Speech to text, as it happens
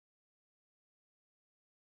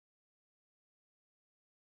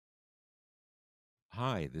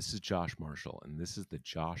Hi, this is Josh Marshall, and this is the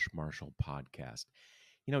Josh Marshall Podcast.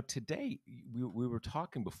 Today we were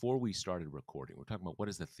talking before we started recording. We're talking about what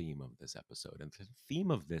is the theme of this episode. And the theme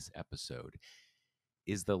of this episode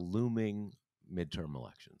is the looming midterm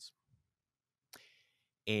elections.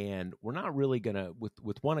 And we're not really going to,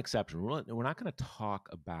 with one exception, we're not going to talk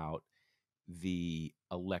about the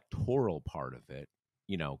electoral part of it,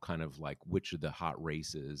 kind of like which are the hot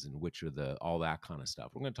races and which are all that kind of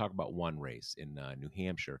stuff. We're going to talk about one race in New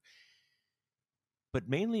Hampshire. But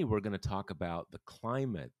mainly, we're going to talk about the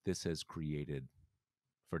climate this has created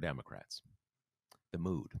for Democrats, the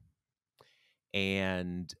mood.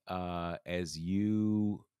 And as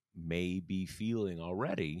you may be feeling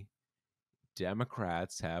already,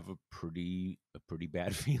 Democrats have a pretty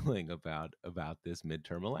bad feeling about this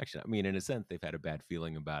midterm election. I mean, in a sense, they've had a bad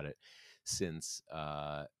feeling about it since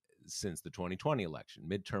since the 2020 election.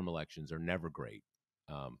 Midterm elections are never great.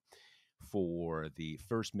 Um, for the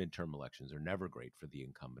first midterm elections are never great for the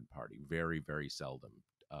incumbent party. Very, very seldom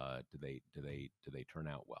do they turn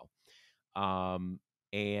out well. Um,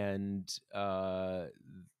 and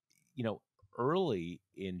you know, early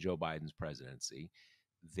in Joe Biden's presidency,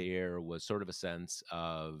 there was sort of a sense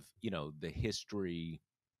of the history's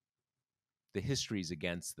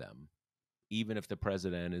against them, even if the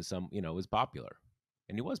president is popular,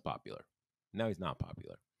 and he was popular. Now he's not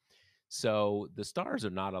popular. So the stars are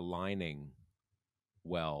not aligning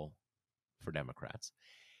well for Democrats.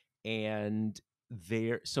 And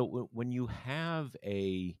when you have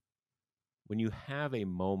a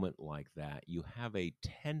moment like that, you have a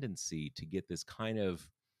tendency to get this kind of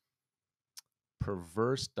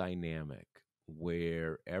perverse dynamic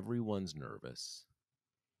where everyone's nervous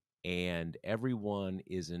and everyone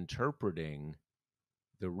is interpreting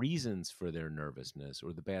the reasons for their nervousness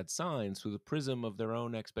or the bad signs through the prism of their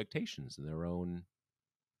own expectations and their own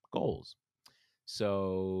goals.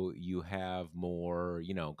 So you have more,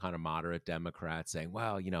 kind of moderate Democrats saying,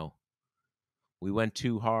 well, we went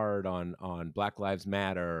too hard on Black Lives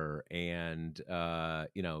Matter and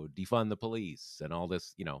defund the police and all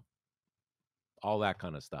this, all that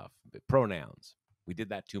kind of stuff. Pronouns. We did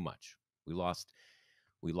that too much. We lost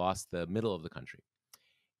the middle of the country.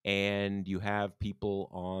 And you have people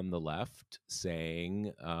on the left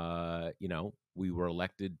saying, we were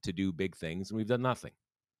elected to do big things and we've done nothing.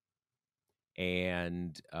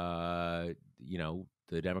 And the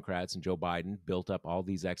Democrats and Joe Biden built up all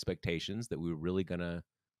these expectations that we were really going to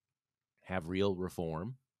have real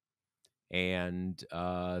reform, and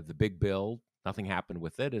the big bill, nothing happened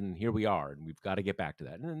with it, and here we are, and we've got to get back to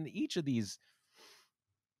that. And in each of these,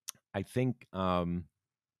 I think,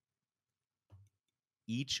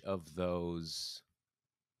 each of those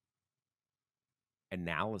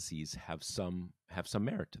analyses have some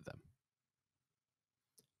merit to them.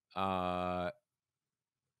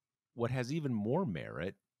 What has even more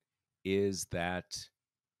merit is that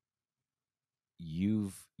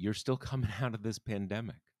you're still coming out of this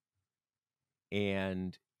pandemic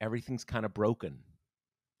and everything's kind of broken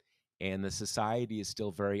and the society is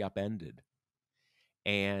still very upended,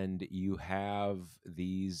 and you have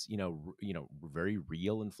these very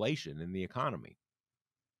real inflation in the economy.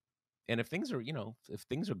 And if things are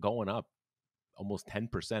going up almost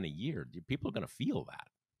 10% a year, people are going to feel that.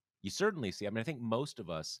 You certainly see, I mean, I think most of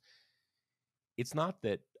us, it's not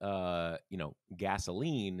that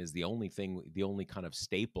gasoline is the only kind of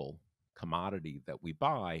staple commodity that we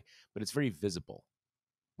buy, but it's very visible.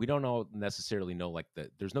 We don't necessarily know, like,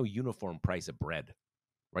 there's no uniform price of bread,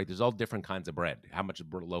 right? There's all different kinds of bread. How much is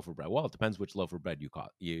a loaf of bread? Well, it depends which loaf of bread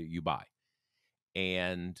you buy.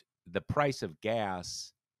 And the price of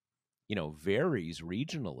gas, varies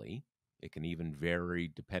regionally. It can even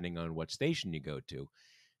vary depending on what station you go to.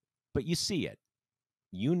 But you see it.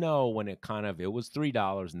 When it was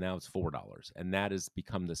 $3 and now it's $4, and that has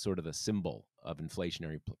become the sort of the symbol of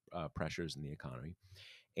inflationary pressures in the economy.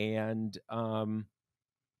 And I'll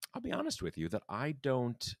be honest with you that I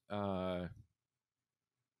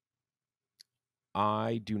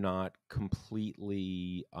do not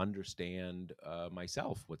completely understand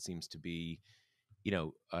myself what seems to be,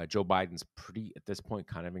 Joe Biden's pretty, at this point,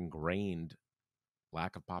 kind of ingrained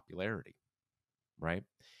lack of popularity, right?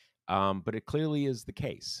 But it clearly is the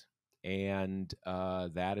case. And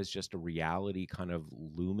that is just a reality kind of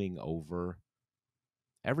looming over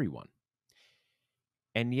everyone.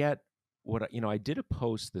 And yet, I did a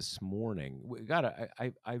post this morning. We've gotten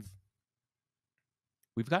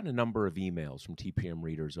a number of emails from TPM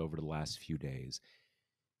readers over the last few days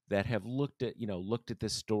that have looked at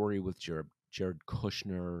this story with Jared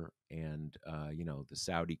Kushner and the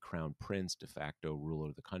Saudi crown prince, de facto ruler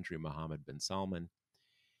of the country, Mohammed bin Salman.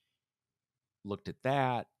 looked at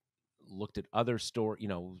that, looked at other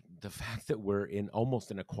the fact that we're in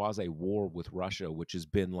almost in a quasi war with Russia, which has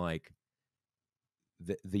been like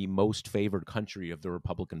the most favored country of the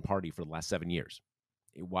Republican Party for the last 7 years.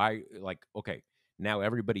 Why, like, okay, now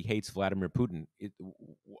everybody hates Vladimir Putin.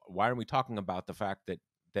 Why aren't we talking about the fact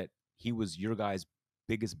that he was your guy's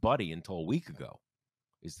biggest buddy until a week ago?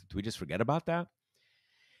 Do we just forget about that?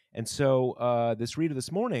 And so this reader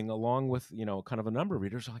this morning, along with kind of a number of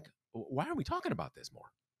readers, are like, why aren't we talking about this more?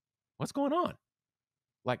 What's going on?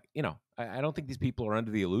 Like, I don't think these people are under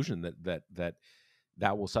the illusion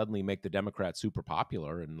that will suddenly make the Democrats super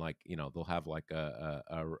popular and like they'll have like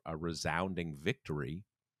a resounding victory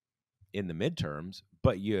in the midterms.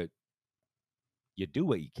 But you do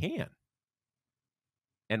what you can,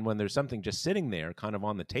 and when there's something just sitting there, kind of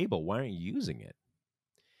on the table, why aren't you using it?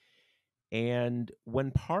 And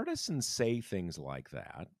when partisans say things like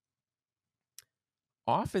that,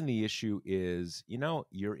 often the issue is,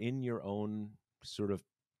 you're in your own sort of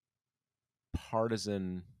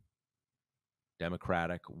partisan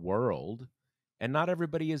democratic world, and not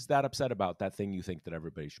everybody is that upset about that thing you think that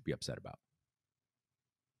everybody should be upset about.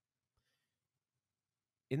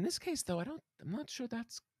 In this case, though, I'm not sure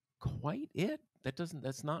that's quite it.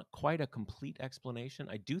 That's not quite a complete explanation.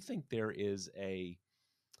 I do think there is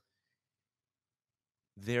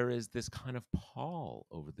this kind of pall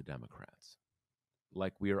over the Democrats.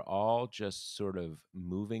 Like we are all just sort of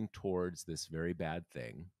moving towards this very bad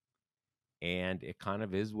thing, and it kind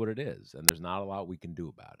of is what it is, and there's not a lot we can do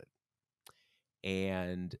about it.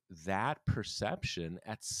 And that perception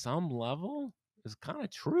at some level is kind of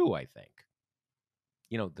true, I think.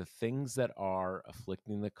 The things that are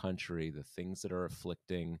afflicting the country, the things that are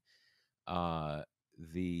afflicting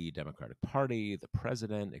the Democratic Party, the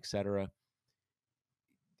president, etc.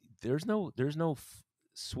 There's no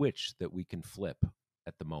switch that we can flip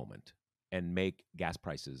at the moment and make gas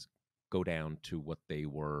prices go down to what they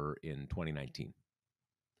were in 2019.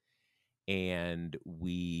 And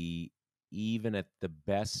we, even at the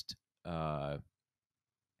best,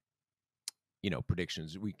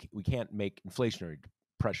 predictions, we can't make inflationary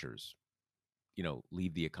pressures,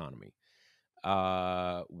 leave the economy.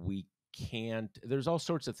 We can't. There's all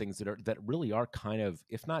sorts of things that really are kind of,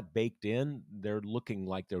 if not baked in, they're looking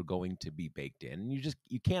like they're going to be baked in. And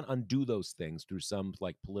you can't undo those things through some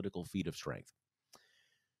like political feat of strength.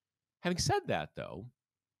 Having said that, though,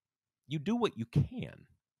 you do what you can,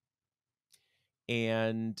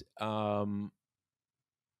 and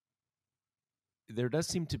there does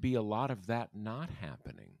seem to be a lot of that not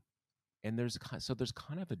happening, and there's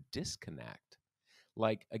kind of a disconnect.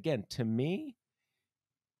 Like, again, to me,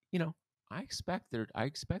 I expect the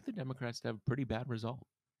Democrats to have a pretty bad result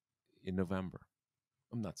in November.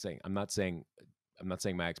 I'm not saying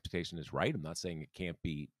my expectation is right. I'm not saying it can't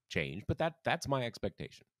be changed, but that's my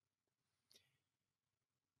expectation.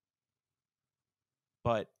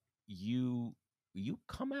 But you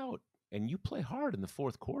come out and you play hard in the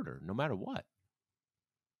fourth quarter, no matter what,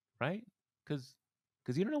 right? Because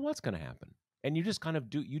you don't know what's going to happen, and you just kind of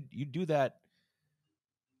do you do that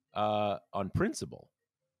on principle.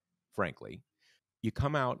 Frankly, you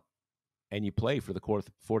come out and you play for the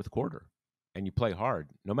fourth quarter, and you play hard,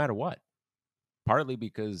 no matter what. Partly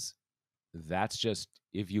because that's just,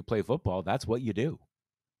 if you play football, that's what you do.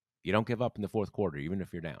 You don't give up in the fourth quarter, even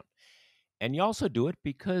if you're down. And you also do it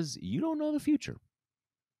because you don't know the future,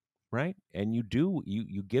 right? And you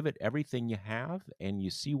give it everything you have, and you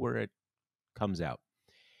see where it comes out.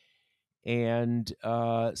 And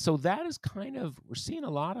so that is kind of, we're seeing a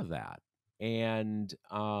lot of that. And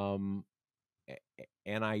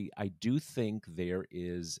I do think there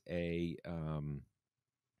is there's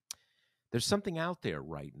something out there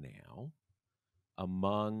right now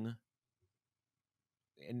among,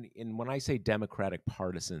 and when I say Democratic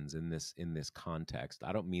partisans in this context,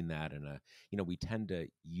 I don't mean that in a, we tend to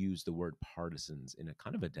use the word partisans in a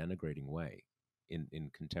kind of a denigrating way in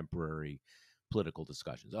contemporary political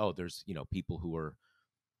discussions. Oh, there's, people who are,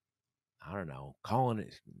 I don't know, calling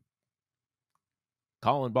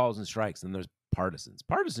balls and strikes, and there's partisans.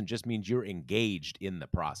 Partisan just means you're engaged in the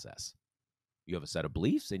process. You have a set of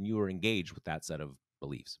beliefs, and you are engaged with that set of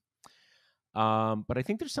beliefs. But I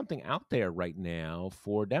think there's something out there right now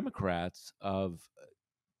for Democrats of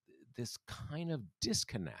this kind of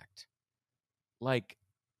disconnect. Like,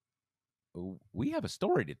 we have a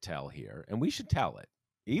story to tell here, and we should tell it.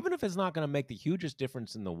 Even if it's not going to make the hugest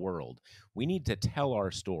difference in the world, we need to tell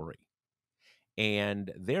our story.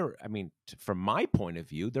 And from my point of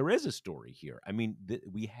view, there is a story here. I mean,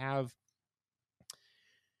 we have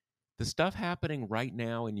the stuff happening right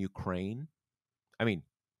now in Ukraine. I mean,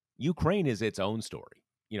 Ukraine is its own story.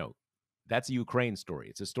 That's a Ukraine story.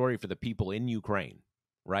 It's a story for the people in Ukraine,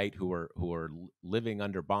 right? Who are living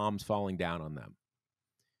under bombs falling down on them.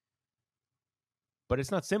 But it's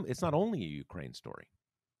not only a Ukraine story.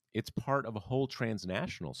 It's part of a whole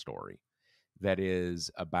transnational story that is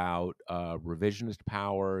about revisionist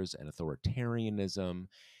powers and authoritarianism,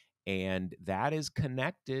 and that is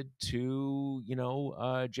connected to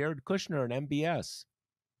Jared Kushner and MBS.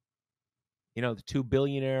 The two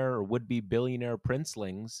billionaire or would-be billionaire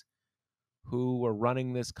princelings who are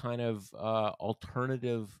running this kind of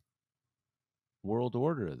alternative world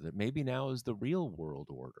order that maybe now is the real world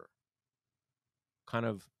order, kind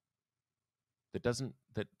of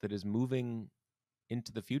that is moving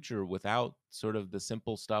into the future without sort of the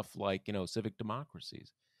simple stuff like civic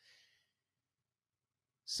democracies.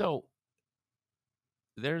 So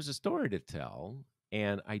there's a story to tell,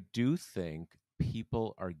 and I do think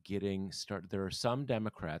people are getting started. There are some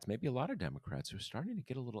Democrats, maybe a lot of Democrats, who are starting to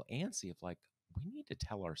get a little antsy of like, we need to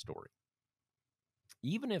tell our story,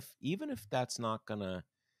 even if that's not gonna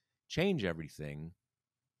change everything.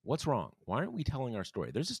 What's wrong? Why aren't we telling our story?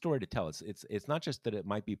 There's a story to tell. It's not just that it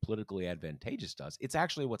might be politically advantageous to us. It's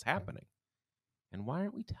actually what's happening. And why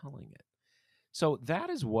aren't we telling it? So that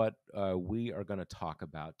is what we are going to talk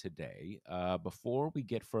about today. Before we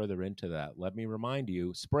get further into that, let me remind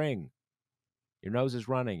you, spring. Your nose is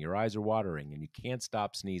running, your eyes are watering, and you can't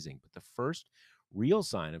stop sneezing. But the first real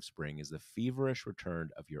sign of spring is the feverish return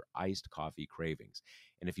of your iced coffee cravings.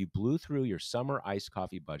 And if you blew through your summer iced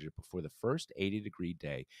coffee budget before the first 80-degree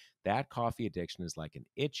day, that coffee addiction is like an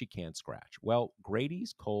itch you can't scratch. Well,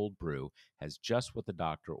 Grady's Cold Brew has just what the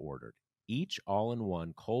doctor ordered. Each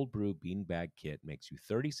all-in-one cold brew beanbag kit makes you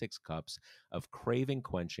 36 cups of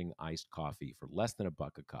craving-quenching iced coffee for less than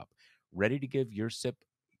 $1 a cup, ready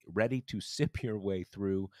to sip your way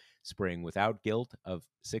through spring without guilt of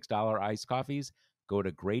 $6 iced coffees. Go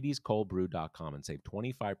to Grady'sColdBrew.com and save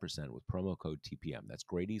 25% with promo code TPM. That's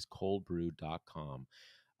Grady'sColdBrew.com.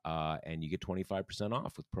 And you get 25%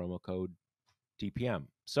 off with promo code TPM.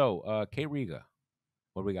 So, Kate Riga,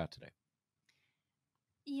 what do we got today?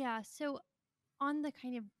 Yeah, so on the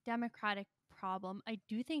kind of democratic problem, I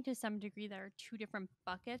do think to some degree there are two different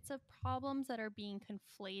buckets of problems that are being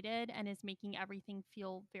conflated and is making everything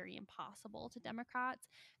feel very impossible to Democrats.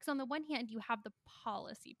 Because on the one hand, you have the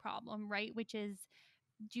policy problem, right? Which is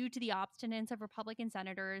due to the obstinance of Republican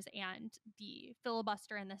senators and the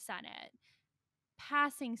filibuster in the Senate.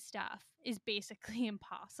 Passing stuff is basically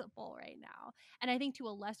impossible right now. And I think to a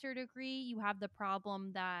lesser degree, you have the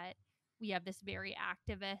problem that we have this very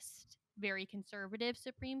activist, very conservative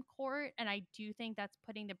Supreme Court. And I do think that's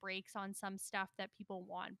putting the brakes on some stuff that people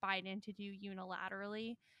want Biden to do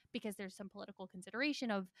unilaterally, because there's some political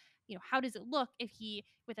consideration of, how does it look if he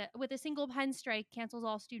with a single pen strike cancels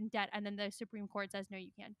all student debt and then the Supreme Court says no,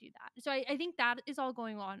 you can't do that. So I think that is all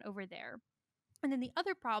going on over there. And then the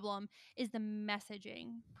other problem is the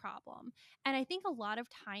messaging problem. And I think a lot of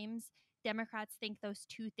times Democrats think those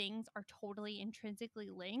two things are totally intrinsically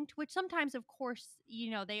linked, which sometimes, of course,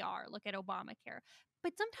 they are. Look at Obamacare.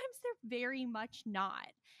 But sometimes they're very much not.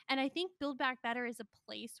 And I think Build Back Better is a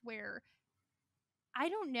place where I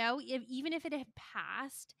don't know if even if it had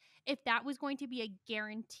passed, if that was going to be a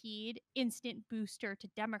guaranteed instant booster to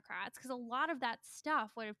Democrats, because a lot of that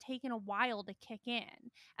stuff would have taken a while to kick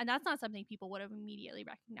in. And that's not something people would have immediately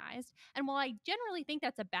recognized. And while I generally think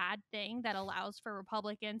that's a bad thing that allows for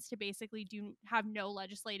Republicans to basically have no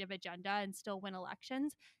legislative agenda and still win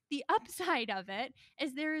elections, the upside of it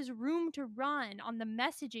is there is room to run on the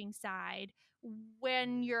messaging side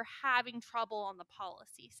when you're having trouble on the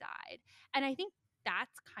policy side. And I think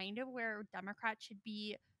that's kind of where Democrats should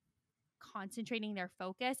be concentrating their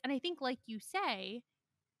focus. And I think, like you say,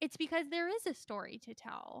 it's because there is a story to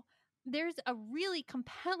tell. There's a really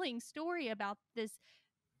compelling story about this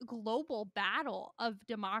global battle of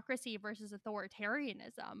democracy versus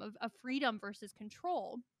authoritarianism, of freedom versus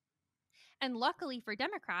control. And luckily for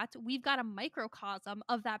Democrats, we've got a microcosm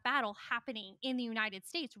of that battle happening in the United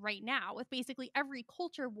States right now, with basically every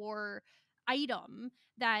culture war item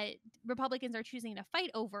that Republicans are choosing to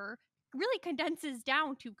fight over really condenses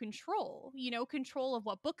down to control, control of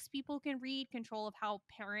what books people can read, control of how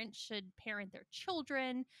parents should parent their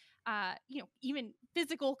children, even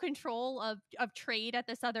physical control of trade at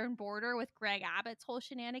the southern border with Greg Abbott's whole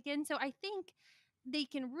shenanigans. So I think they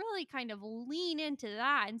can really kind of lean into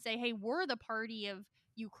that and say, hey, we're the party of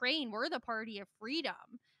Ukraine, we're the party of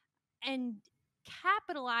freedom, and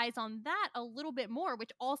capitalize on that a little bit more, which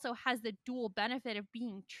also has the dual benefit of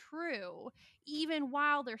being true, even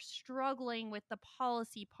while they're struggling with the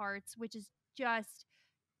policy parts, which is just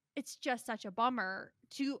it's just such a bummer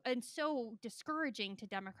to and so discouraging to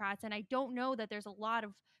Democrats. And I don't know that there's a lot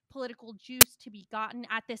of political juice to be gotten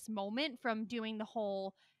at this moment from doing the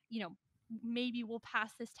whole, you know, maybe we'll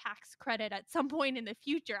pass this tax credit at some point in the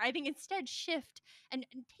future. I think instead shift and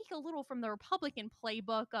take a little from the Republican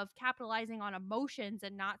playbook of capitalizing on emotions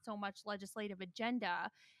and not so much legislative agenda,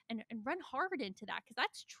 and run hard into that, because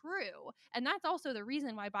that's true. And that's also the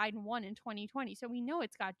reason why Biden won in 2020. So we know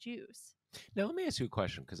it's got juice. Now, let me ask you a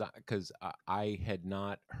question, because I had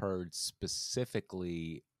not heard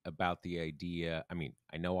specifically about the idea. I mean,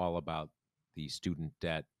 I know all about the student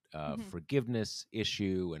debt Hmm. forgiveness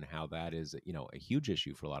issue and how that is, a huge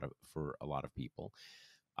issue for a lot of people.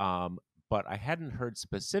 Um, but I hadn't heard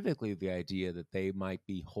specifically the idea that they might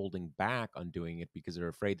be holding back on doing it because they're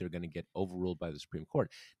afraid they're going to get overruled by the Supreme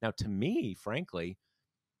Court. Now, to me, frankly,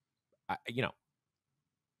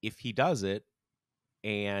 if he does it,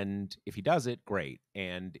 and if he does it, great.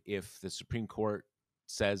 And if the Supreme Court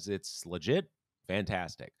says it's legit,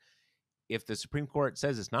 fantastic. If the Supreme Court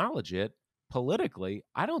says it's not legit, politically,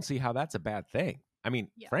 I don't see how that's a bad thing. I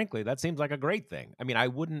mean, Yeah. frankly, that seems like a great thing. I mean, I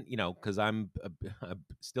wouldn't, because I'm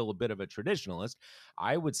still a bit of a traditionalist.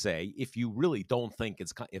 I would say if you really don't think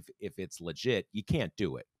if it's legit, you can't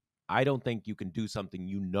do it. I don't think you can do something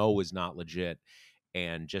is not legit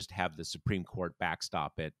and just have the Supreme Court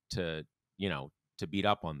backstop it you know, to beat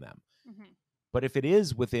up on them. Hmm. But if it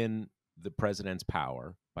is within the president's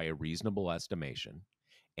power by a reasonable estimation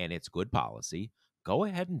and it's good policy, go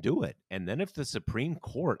ahead and do it. And then if the Supreme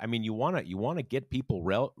Court, I mean, you want to get people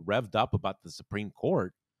revved up about the Supreme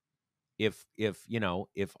Court. If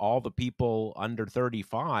all the people under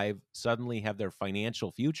 35 suddenly have their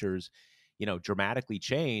financial futures, dramatically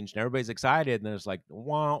changed, and everybody's excited, and then it's like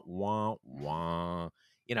wah wah wah.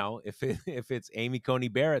 If it's Amy Coney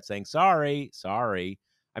Barrett saying sorry.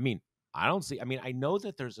 I mean, I don't see. I mean, I know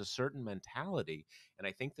that there's a certain mentality, and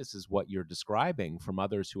I think this is what you're describing from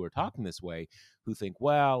others who are talking this way, who think,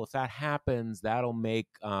 well, if that happens, that will make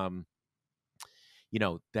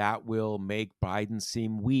Biden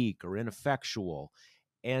seem weak or ineffectual.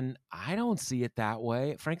 And I don't see it that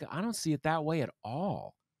way. Frankly, I don't see it that way at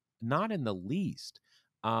all. Not in the least.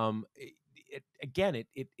 Again,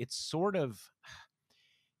 it sort of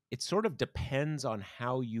depends on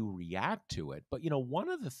how you react to it. But one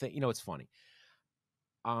of the things, it's funny.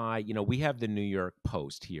 We have the New York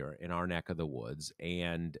Post here in our neck of the woods,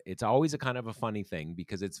 and it's always a kind of a funny thing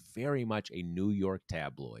because it's very much a New York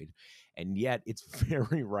tabloid, and yet it's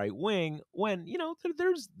very right wing. When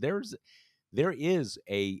there is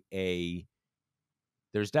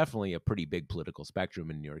there's definitely a pretty big political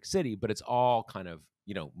spectrum in New York City, but it's all kind of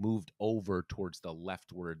moved over towards the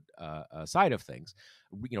leftward side of things,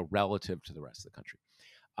 relative to the rest of the country.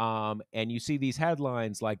 And you see these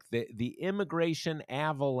headlines like the immigration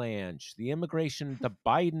avalanche, the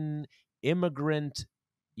Biden immigrant,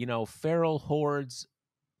 feral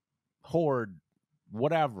horde,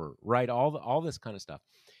 whatever, right? All this kind of stuff.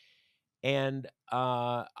 And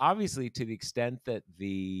obviously, to the extent that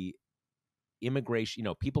the immigration,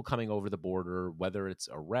 people coming over the border, whether it's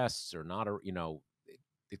arrests or not,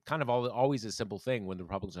 it kind of always a simple thing when the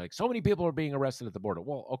Republicans are like, so many people are being arrested at the border.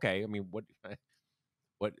 Well, okay, I mean, what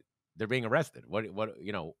they're being arrested. What more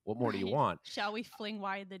do you Right. want? Shall we fling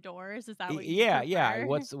wide the doors? Is that what you Yeah.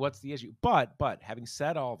 prefer? What's the issue? But having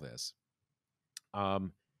said all this,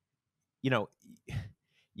 um, you know,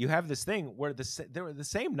 you have this thing where the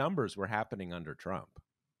same numbers were happening under Trump.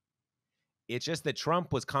 It's just that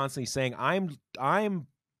Trump was constantly saying, I'm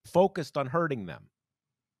focused on hurting them.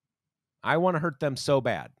 I want to hurt them so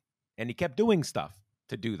bad. And he kept doing stuff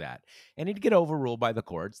to do that. And he'd get overruled by the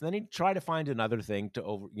courts. Then he'd try to find another thing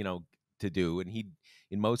to do. And he'd,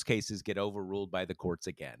 in most cases, get overruled by the courts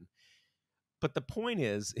again. But the point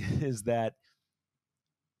is that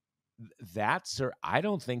I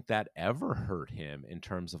don't think that ever hurt him in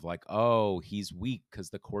terms of like, oh, he's weak because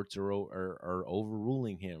the courts are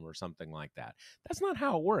overruling him or something like that. That's not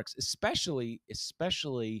how it works, especially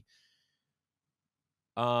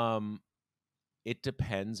um it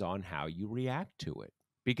depends on how you react to it,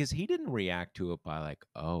 because he didn't react to it by like,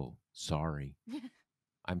 oh, sorry,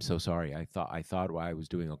 I'm so sorry, I thought I was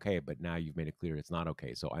doing okay, but now you've made it clear it's not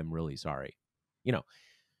okay, so I'm really sorry. you know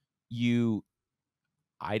you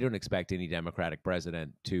I don't expect any Democratic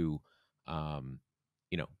president to um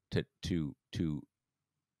to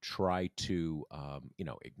try to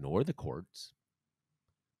ignore the courts,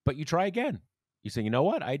 but you try again. You say, you know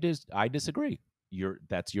what, I disagree.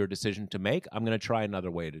 That's your decision to make. I'm going to try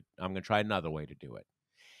another way to do it.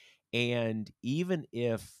 And even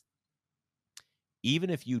if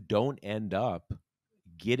you don't end up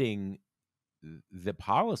getting the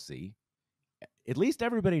policy, at least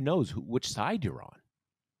everybody knows which side you're on,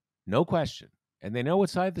 no question, and they know what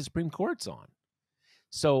side the Supreme Court's on.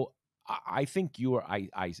 So I think you are.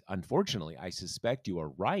 I unfortunately, I suspect you are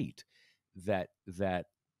right that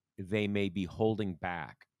they may be holding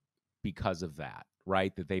back because of that,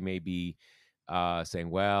 right? That they may be saying,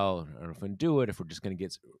 "Well, I don't know if we can do it if we're just going to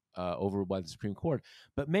get overruled by the Supreme Court."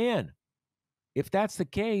 But man, if that's the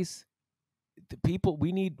case, the people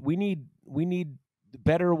we need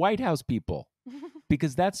better White House people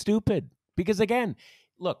because that's stupid. Because again,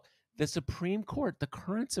 look, the Supreme Court, the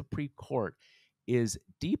current Supreme Court, is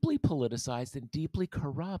deeply politicized and deeply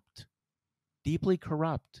corrupt. Deeply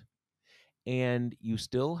corrupt. And you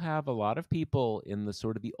still have a lot of people in the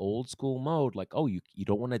sort of the old school mode, like, oh, you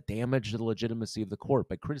don't want to damage the legitimacy of the court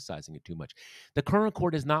by criticizing it too much. The current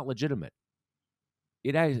court is not legitimate.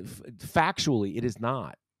 It has, factually, it is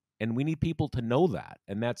not. And we need people to know that.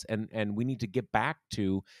 And we need to get back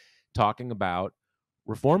to talking about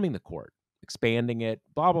reforming the court, expanding it,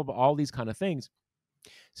 blah, blah, blah, all these kind of things.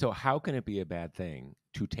 So how can it be a bad thing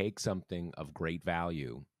to take something of great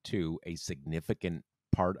value to a significant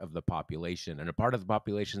part of the population, and a part of the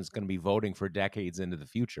population is going to be voting for decades into the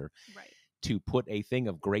future, Right. to put a thing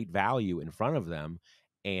of great value in front of them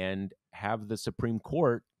and have the Supreme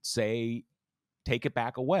Court say, take it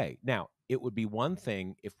back away? Now, it would be one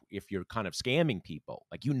thing if you're kind of scamming people,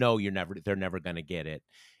 like, they're never going to get it,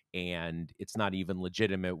 and it's not even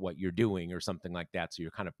legitimate what you're doing or something like that. So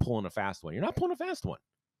you're kind of pulling a fast one. You're not pulling a fast one.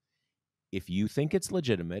 If you think it's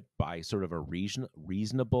legitimate by sort of a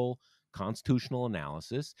reasonable constitutional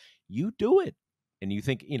analysis, you do it. And you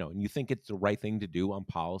think, and you think it's the right thing to do on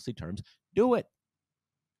policy terms, do it.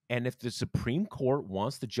 And if the Supreme Court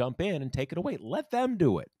wants to jump in and take it away, let them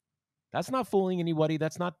do it. That's not fooling anybody.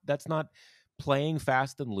 That's not playing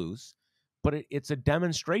fast and loose, but it's a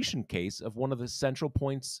demonstration case of one of the central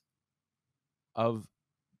points of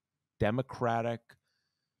democratic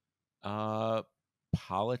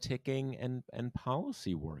politicking and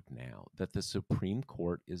policy work now, that the Supreme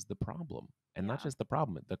Court is the problem, and not Yeah. just the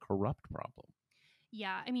problem, the corrupt problem.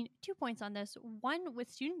 Yeah, I mean, 2 points on this. One, with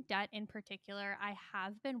student debt in particular, I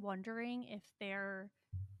have been wondering if they're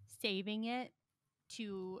saving it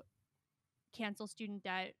to cancel student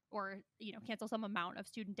debt, or cancel some amount of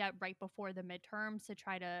student debt right before the midterms to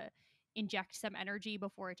try to inject some energy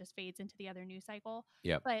before it just fades into the other news cycle.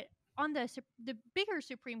 Yep. But on the bigger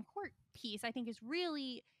Supreme Court piece, I think is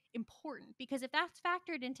really important, because if that's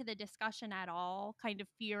factored into the discussion at all, kind of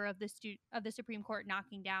fear of the Supreme Court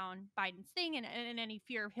knocking down Biden's thing, and any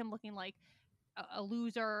fear of him looking like a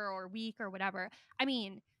loser or weak or whatever, I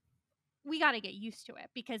mean, we got to get used to it,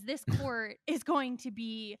 because this court is going to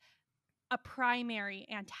be a primary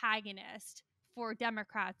antagonist for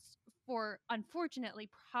Democrats for, unfortunately,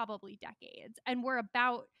 probably decades. And we're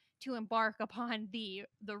about to embark upon the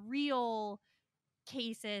real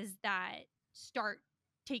cases that start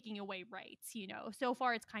taking away rights. So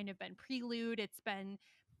far it's kind of been prelude. It's been,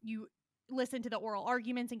 you listen to the oral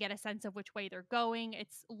arguments and get a sense of which way they're going.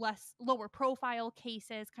 It's lower profile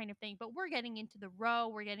cases kind of thing, but we're getting into the Roe,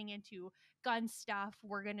 we're getting into gun stuff.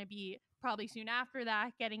 We're going to be probably soon after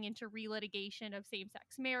that getting into relitigation of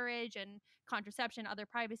same-sex marriage and contraception, other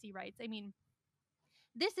privacy rights. I mean,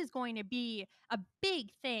 this is going to be a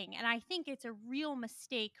big thing. And I think it's a real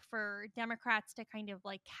mistake for Democrats to kind of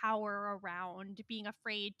like cower around being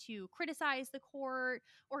afraid to criticize the court,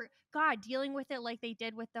 or, God, dealing with it like they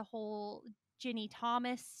did with the whole Ginny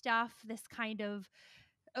Thomas stuff. This kind of,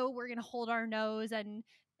 oh, we're going to hold our nose and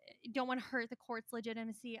don't want to hurt the court's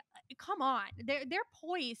legitimacy. Come on. They're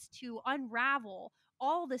poised to unravel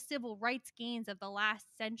all the civil rights gains of the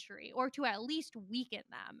last century, or to at least weaken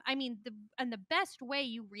them. I mean, the best way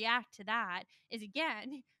you react to that is,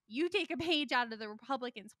 again, you take a page out of the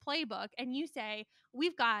Republicans' playbook and you say,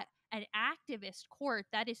 we've got an activist court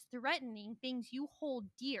that is threatening things you hold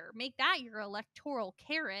dear. Make that your electoral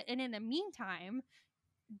carrot. And in the meantime,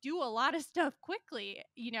 do a lot of stuff quickly.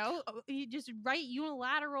 You just write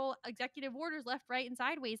unilateral executive orders left, right, and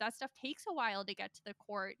sideways. That stuff takes a while to get to the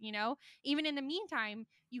court. Even in the meantime,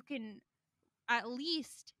 you can at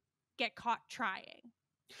least get caught trying.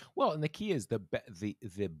 Well, and the key is the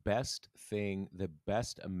best thing, the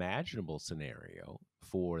best imaginable scenario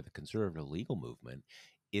for the conservative legal movement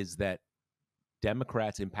is that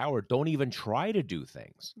Democrats in power don't even try to do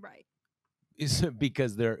things. Right. Is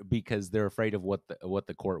because they're afraid of what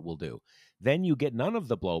the court will do. Then you get none of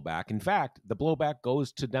the blowback. In fact, the blowback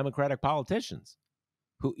goes to Democratic politicians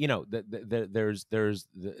who, it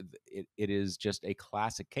is just a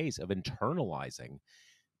classic case of the internalizing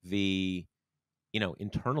the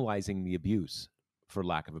abuse, for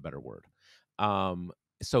lack of a better word. Um,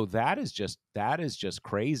 so that is just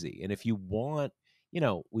crazy. And if you want,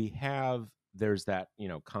 we have there's that,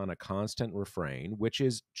 kind of constant refrain, which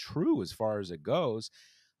is true as far as it goes.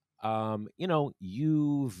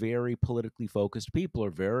 You very politically focused people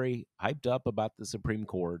are very hyped up about the Supreme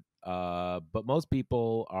Court. But most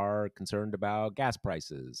people are concerned about gas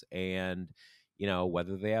prices and,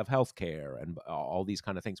 whether they have health care and all these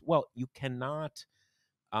kind of things. Well, you cannot,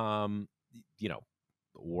 um, you know,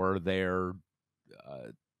 or there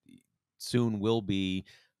uh, soon will be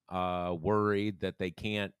worried that they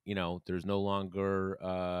can't, there's no longer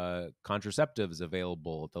contraceptives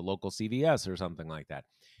available at the local CVS or something like that.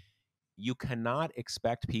 You cannot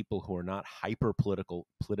expect people who are not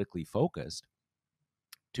politically focused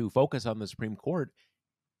to focus on the Supreme Court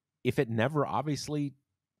if it never obviously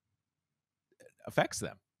affects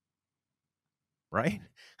them, right?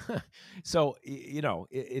 So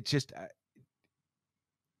it's just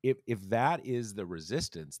if that is the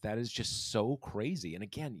resistance, that is just so crazy. And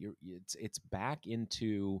again, it's back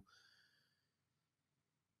into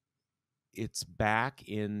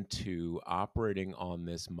operating on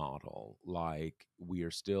this model like we are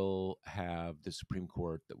still have the Supreme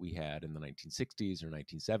Court that we had in the 1960s or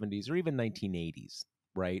 1970s or even 1980s,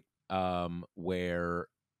 right? Where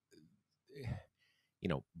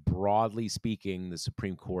broadly speaking, the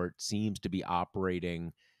Supreme Court seems to be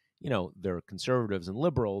operating, there are conservatives and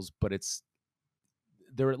liberals, but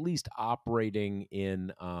they're at least operating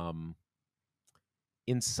in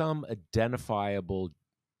some identifiable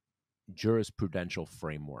jurisprudential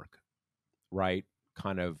framework, right?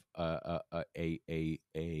 Kind of a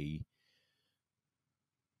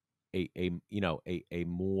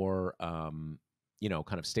more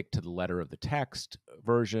kind of stick to the letter of the text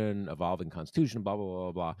version, evolving constitution, blah blah blah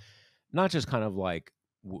blah blah. Not just kind of like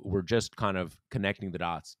we're just kind of connecting the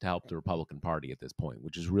dots to help the Republican Party at this point,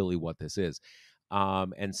 which is really what this is.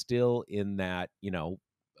 And still in that, you don't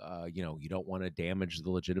want to damage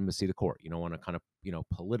the legitimacy of the court. You don't want to kind of,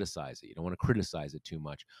 politicize it. You don't want to criticize it too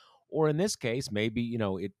much. Or in this case, maybe,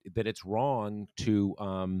 that it's wrong to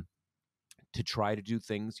try to do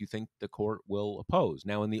things you think the court will oppose.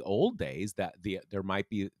 Now, in the old days, that there might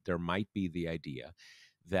be the idea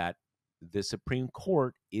that the Supreme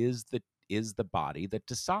Court is the body that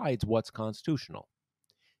decides what's constitutional.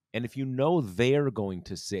 And if they're going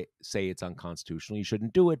to say it's unconstitutional, you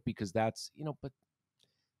shouldn't do it because but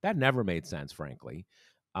that never made sense, frankly.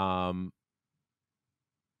 Um,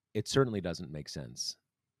 it certainly doesn't make sense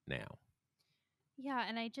now. Yeah,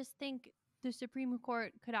 and I just think the Supreme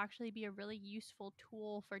Court could actually be a really useful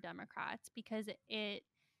tool for Democrats because it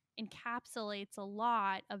encapsulates a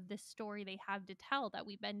lot of the story they have to tell that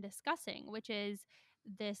we've been discussing, which is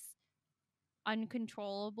this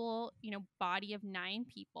uncontrollable, body of 9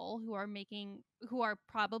 people who are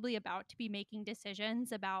probably about to be making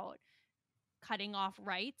decisions about cutting off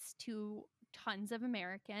rights to tons of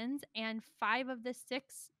Americans, and 5 of the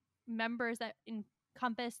 6 members that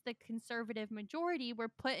encompass the conservative majority were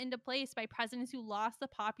put into place by presidents who lost the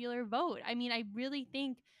popular vote. I mean, I really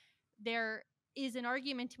think there is an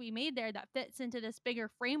argument to be made there that fits into this bigger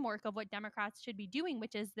framework of what Democrats should be doing,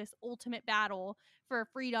 which is this ultimate battle for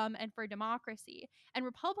freedom and for democracy. And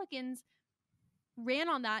Republicans ran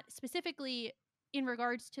on that specifically in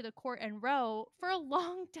regards to the court and Roe for a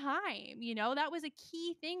long time. That was a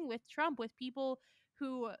key thing with Trump, with people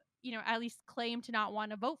who, at least claimed to not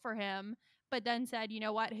want to vote for him, but then said, you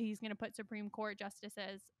know what, he's going to put Supreme Court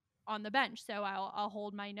justices on the bench. So I'll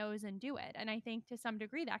hold my nose and do it. And I think to some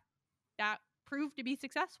degree that proved to be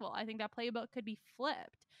successful. I think that playbook could be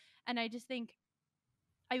flipped. And I just think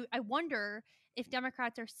I wonder if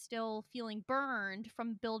Democrats are still feeling burned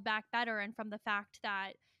from Build Back Better and from the fact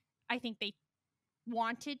that I think they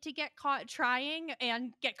wanted to get caught trying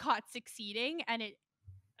and get caught succeeding, and it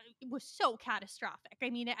was so catastrophic. I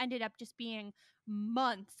mean, it ended up just being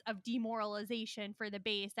months of demoralization for the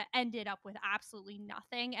base that ended up with absolutely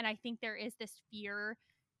nothing. And I think there is this fear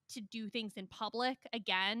to do things in public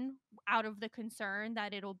again out of the concern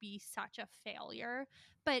that it'll be such a failure.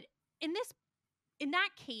 But in this in that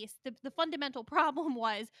case, the fundamental problem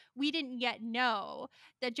was we didn't yet know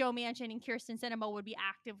that Joe Manchin and Kirsten Sinema would be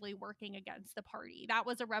actively working against the party. That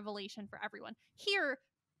was a revelation for everyone. Here,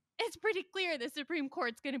 it's pretty clear the Supreme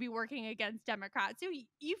Court's going to be working against Democrats. So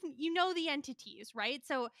you know the entities, right?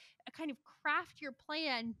 So kind of craft your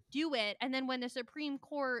plan, do it, and then when the Supreme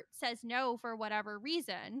Court says no for whatever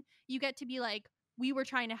reason, you get to be like, we were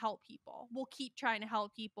trying to help people. We'll keep trying to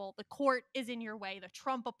help people. The court is in your way. The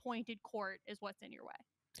Trump appointed court is what's in your way.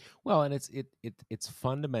 Well, and it's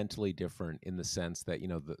fundamentally different in the sense that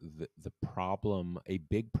the problem, a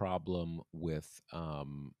big problem with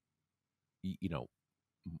you know,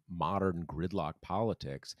 modern gridlock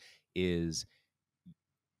politics is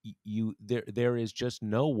there is just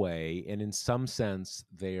no way, and in some sense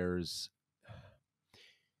there's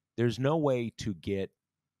no way to get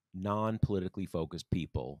non-politically focused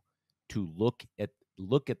people to look at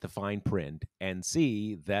the fine print and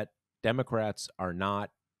see that Democrats are not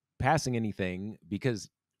passing anything because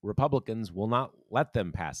Republicans will not let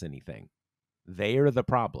them pass anything. They are the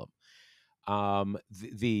problem. I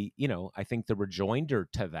think the rejoinder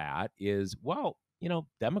to that is, well,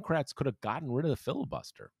 Democrats could have gotten rid of the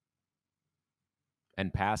filibuster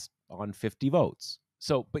and passed on 50 votes.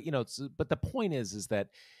 So, but the point is that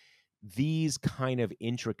these kind of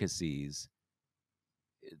intricacies,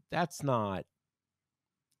 that's not,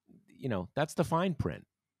 that's the fine print.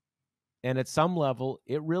 And at some level,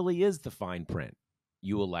 it really is the fine print.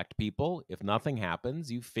 You elect people. If nothing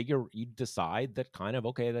happens, you decide that kind of,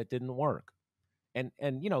 okay, that didn't work. And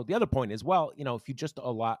the other point is, well,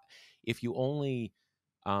 if you only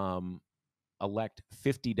elect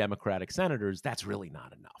 50 Democratic senators, that's really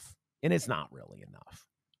not enough. And it's not really enough,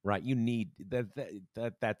 right? You need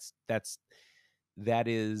that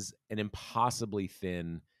is an impossibly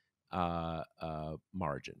thin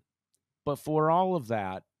margin. But for all of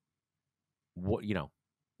that, what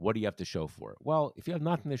do you have to show for it? Well, if you have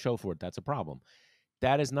nothing to show for it, that's a problem.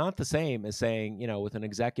 That is not the same as saying, with an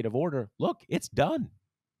executive order, look, it's done.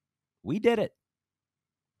 We did it.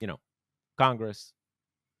 Congress,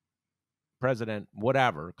 president,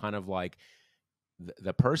 whatever, kind of like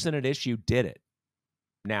the person at issue did it.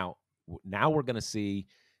 Now we're going to see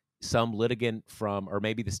some litigant from, or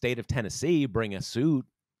maybe the state of Tennessee, bring a suit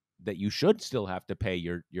that you should still have to pay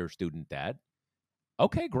your student debt.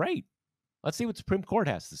 Okay, great. Let's see what the Supreme Court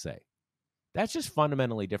has to say. That's just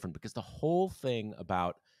fundamentally different, because the whole thing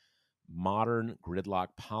about modern gridlock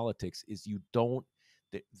politics is the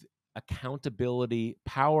accountability,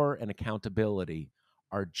 power and accountability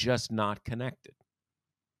are just not connected.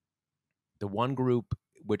 The one group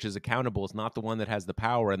which is accountable is not the one that has the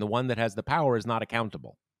power, and the one that has the power is not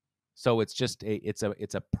accountable. So it's just it's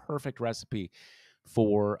a perfect recipe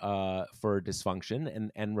for dysfunction,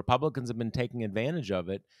 and Republicans have been taking advantage of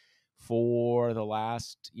it for the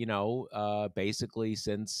last, basically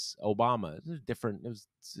since Obama. It was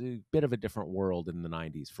a bit of a different world in the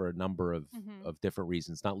 90s for a number of different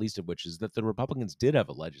reasons, not least of which is that the Republicans did have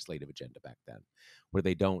a legislative agenda back then, where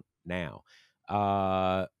they don't now.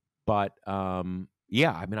 But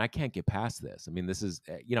yeah, I mean, I can't get past this. I mean, this is,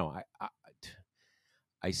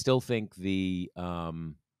 I still think there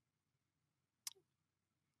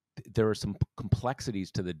are some complexities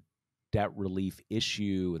to the debt relief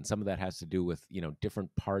issue, and some of that has to do with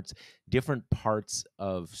different parts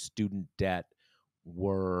of student debt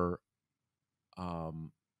were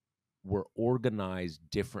organized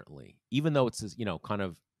differently, even though it's kind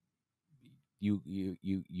of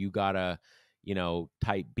you gotta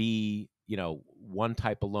type B, one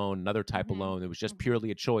type of loan, another type of loan. It was just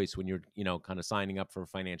purely a choice when you're kind of signing up for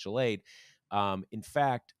financial aid. In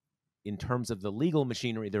fact, in terms of the legal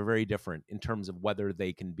machinery, they're very different in terms of whether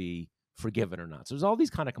they can be forgiven or not. So there's all these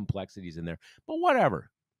kind of complexities in there. But whatever,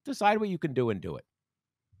 decide what you can do and do it.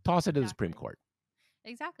 Toss it to the Supreme Court.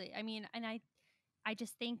 Exactly. I mean, and I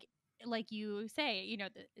just think, like you say,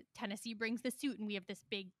 Tennessee brings the suit, and we have this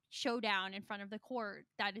big showdown in front of the court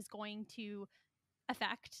that is going to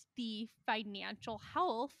affect the financial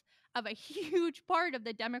health of a huge part of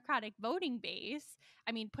the Democratic voting base.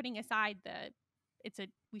 I mean, putting aside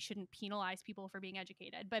we shouldn't penalize people for being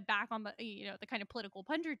educated, but back on the the kind of political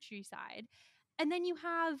punditry side, and then you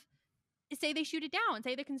have, say they shoot it down,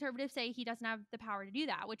 say the conservatives say he doesn't have the power to do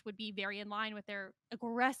that, which would be very in line with their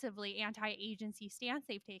aggressively anti-agency stance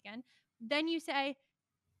they've taken. Then you say,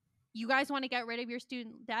 you guys want to get rid of your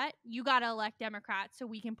student debt, you got to elect Democrats so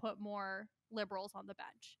we can put more liberals on the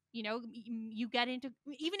bench. You get into,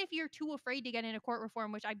 even if you're too afraid to get into court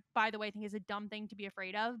reform, which I, by the way, think is a dumb thing to be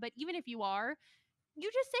afraid of, but even if you are, you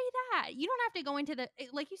just say that. You don't have to go into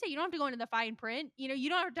like you say, you don't have to go into the fine print. You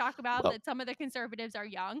don't have to talk about that some of the conservatives are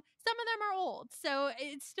young, some of them are old, so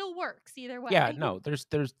it still works either way. Yeah, no, there's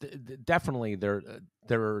definitely there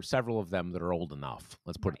are several of them that are old enough.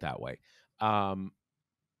 Let's put it that way. The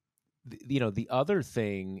other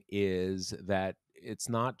thing is that it's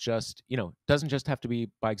not just, doesn't just have to be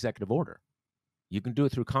by executive order. You can do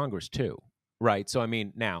it through Congress too, right? So I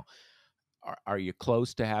mean, now, are you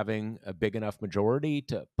close to having a big enough majority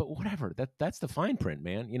to? But whatever, that's the fine print,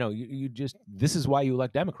 man. You just, this is why you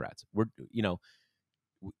elect Democrats.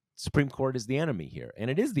 Supreme Court is the enemy here, and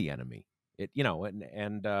it is the enemy. Yeah.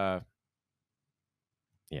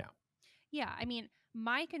 Yeah, I mean,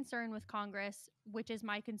 My concern with Congress, which is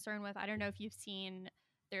my concern with, I don't know if you've seen,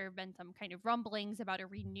 there have been some kind of rumblings about a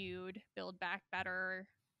renewed Build Back Better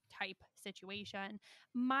type situation.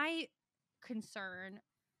 My concern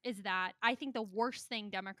is that I think the worst thing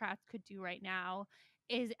Democrats could do right now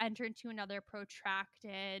is enter into another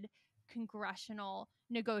protracted congressional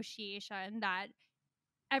negotiation that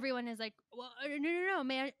everyone is like, well, no,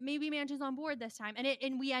 man, maybe Manchin's on board this time,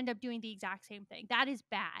 and we end up doing the exact same thing. That is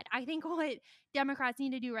bad. I think what Democrats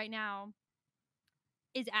need to do right now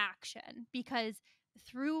is action, because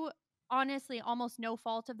through honestly almost no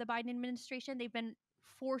fault of the Biden administration, they've been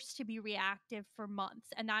forced to be reactive for months,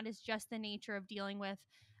 and that is just the nature of dealing with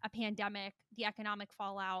a pandemic, the economic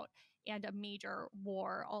fallout, and a major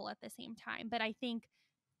war all at the same time. But I think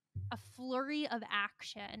a flurry of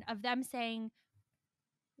action, of them saying,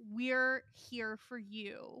 we're here for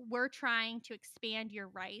you, we're trying to expand your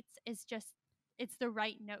rights, is just, it's the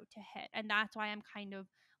right note to hit. And that's why I'm kind of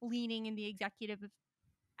leaning in the executive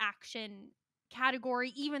action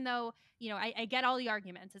category, even though, I get all the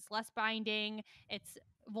arguments. It's less binding, it's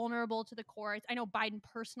vulnerable to the courts. I know Biden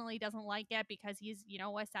personally doesn't like it because he's,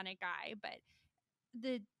 a Senate guy, but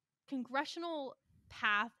the congressional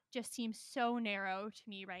path just seems so narrow to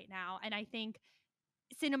me right now. And I think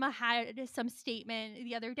Cinema had some statement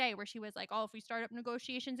the other day where she was like, "Oh, if we start up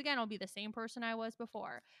negotiations again, I'll be the same person I was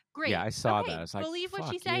before." Yeah, Great. I saw that. Okay, I was like, believe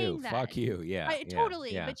what she's fuck you, saying fuck then. you. Yeah, I yeah,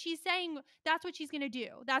 totally, yeah. but she's saying that's what she's going to do.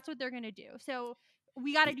 That's what they're going to do. So,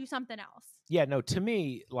 we got to do something else. Yeah, no, to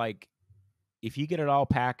me, like, if you get it all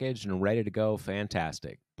packaged and ready to go,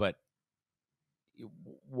 fantastic. But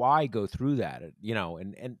why go through that?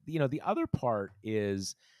 And the other part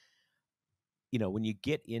is, when you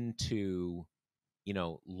get into,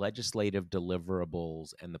 legislative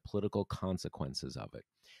deliverables and the political consequences of it.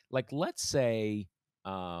 Like, let's say,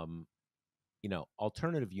 um,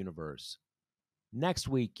 alternative universe, next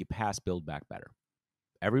week you pass Build Back Better.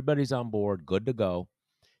 Everybody's on board, good to go.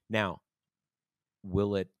 Now,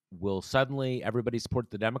 will suddenly everybody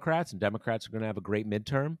support the Democrats and Democrats are going to have a great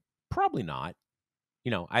midterm? Probably not.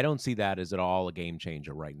 I don't see that as at all a game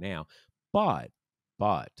changer right now. But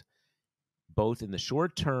both in the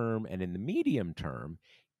short term and in the medium term,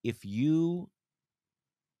 if you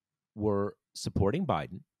were supporting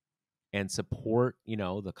Biden and support,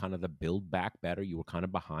 the kind of the Build Back Better, you were kind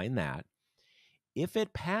of behind that. If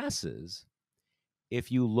it passes,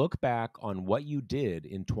 if you look back on what you did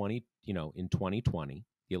in 2020,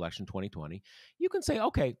 the election 2020, you can say,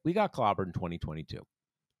 okay, we got clobbered in 2022.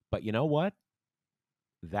 But you know what?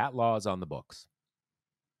 That law is on the books.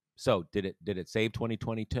 So did it save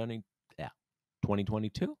 2020? Yeah.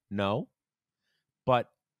 2022? No. But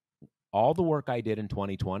all the work I did in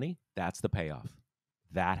 2020, that's the payoff.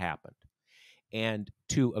 That happened. And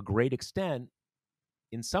to a great extent,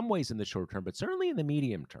 in some ways in the short term, but certainly in the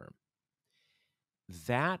medium term,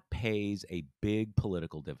 that pays a big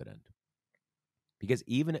political dividend. Because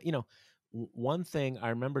even, one thing I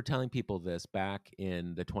remember telling people this back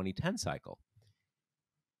in the 2010 cycle,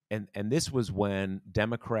 and this was when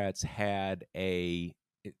Democrats had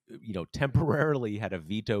temporarily had a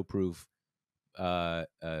veto-proof,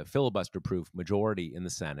 filibuster-proof majority in the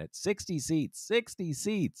Senate, 60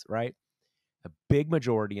 seats, right? A big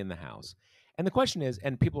majority in the House. And the question is,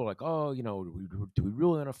 and people are like, oh, do we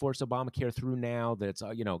really want to force Obamacare through now that it's,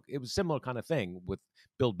 it was a similar kind of thing with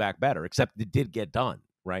Build Back Better, except it did get done,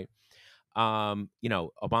 right?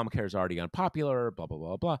 Obamacare is already unpopular, blah, blah,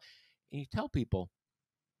 blah, blah. And you tell people,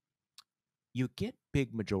 you get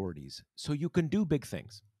big majorities so you can do big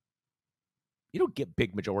things. You don't get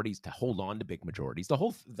big majorities to hold on to big majorities. The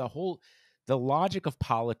logic of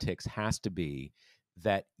politics has to be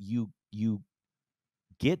that you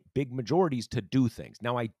get big majorities to do things.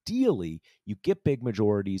 Now, ideally, you get big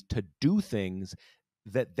majorities to do things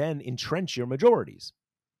that then entrench your majorities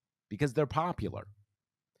because they're popular.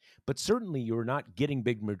 But certainly you're not getting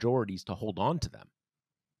big majorities to hold on to them.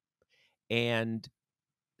 And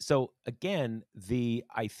so again,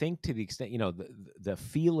 I think to the extent, the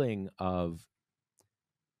feeling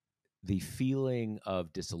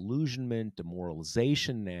of disillusionment,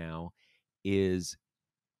 demoralization now is,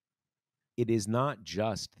 it is not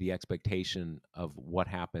just the expectation of what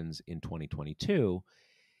happens in 2022.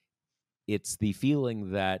 It's the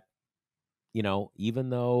feeling that, even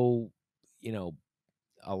though,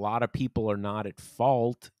 a lot of people are not at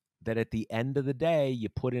fault, that at the end of the day, you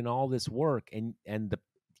put in all this work and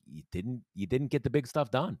you didn't get the big stuff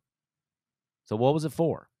done. So what was it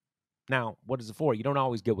for? Now, what is it for? You don't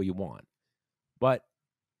always get what you want, but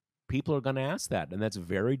people are going to ask that, and that's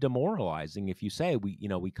very demoralizing. If you say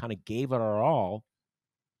we kind of gave it our all,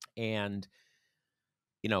 and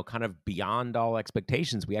kind of beyond all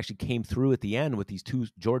expectations. We actually came through at the end with these two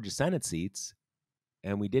Georgia Senate seats,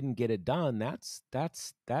 and we didn't get it done. That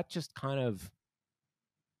just kind of,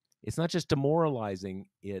 it's not just demoralizing.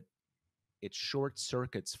 It short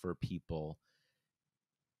circuits for people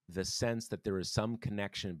the sense that there is some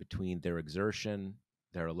connection between their exertion,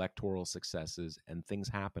 their electoral successes, and things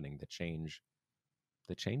happening that change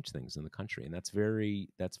things in the country. And that's very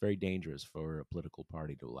dangerous for a political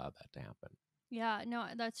party to allow that to happen. Yeah, no,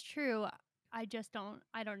 that's true. I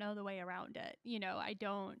don't know the way around it. I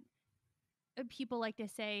don't people like to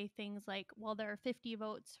say things like, well, there are 50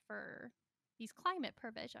 votes for these climate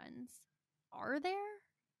provisions. Are there?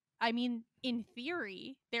 I mean, in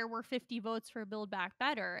theory, there were 50 votes for Build Back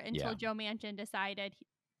Better Yeah. until Joe Manchin decided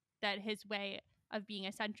that his way of being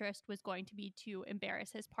a centrist was going to be to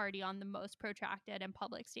embarrass his party on the most protracted and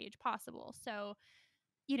public stage possible. So,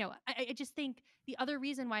 I just think the other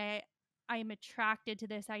reason why I am attracted to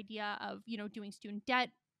this idea of, doing student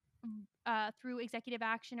debt through executive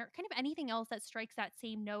action or kind of anything else that strikes that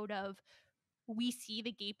same note of we see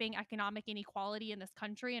the gaping economic inequality in this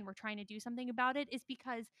country and we're trying to do something about it is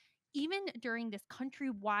because even during this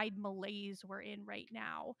countrywide malaise we're in right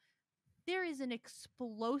now, there is an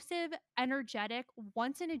explosive, energetic,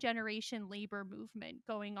 once in a generation labor movement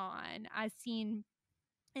going on, as seen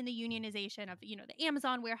in the unionization of, the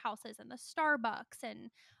Amazon warehouses and the Starbucks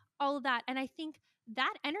and all of that. And I think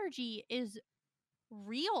that energy is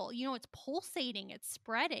real. It's pulsating, it's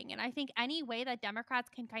spreading. And I think any way that Democrats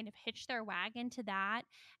can kind of hitch their wagon to that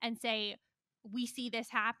and say, we see this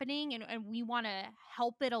happening and we want to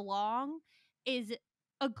help it along is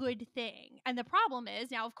a good thing. And the problem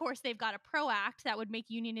is now, of course, they've got a PRO Act that would make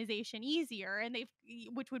unionization easier, and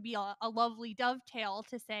which would be a lovely dovetail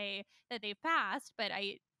to say that they've passed. But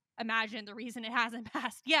I imagine the reason it hasn't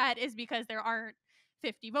passed yet is because there aren't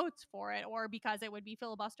 50 votes for it, or because it would be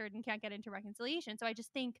filibustered and can't get into reconciliation. So I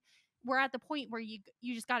just think we're at the point where you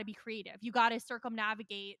just got to be creative. You got to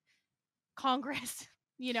circumnavigate Congress,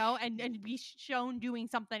 and be shown doing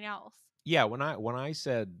something else. Yeah, when I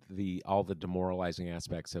said all the demoralizing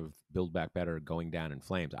aspects of Build Back Better going down in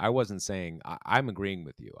flames, I wasn't saying I'm agreeing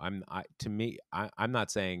with you. I'm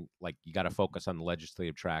not saying like you got to focus on the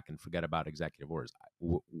legislative track and forget about executive orders.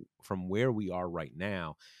 From where we are right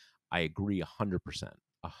now, I agree 100%,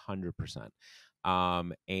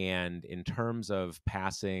 100%. And in terms of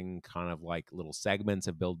passing kind of like little segments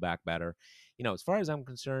of Build Back Better, as far as I'm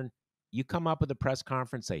concerned, you come up with a press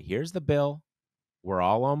conference, say, here's the bill, we're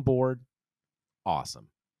all on board. Awesome.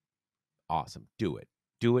 Awesome. Do it.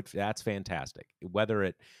 Do it. That's fantastic. Whether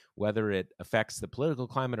it affects the political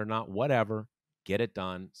climate or not, whatever, get it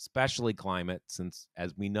done, especially climate, since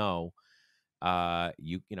as we know,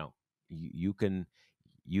 you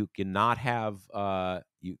cannot have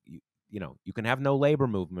you can have no labor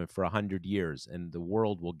movement for 100 years and the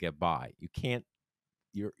world will get by. You can't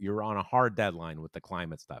you're on a hard deadline with the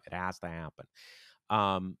climate stuff. It has to happen.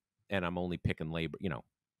 And I'm only picking labor,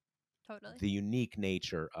 Totally. the unique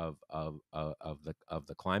nature of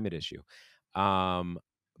the climate issue. Um,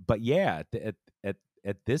 but yeah,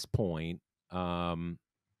 at this point, um,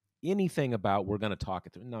 anything about we're going to talk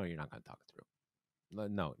it through. No, you're not going to talk it through.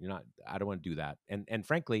 No, you're not. I don't want to do that. And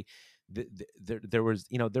frankly, there was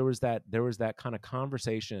that kind of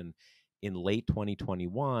conversation in late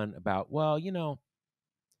 2021 about, well,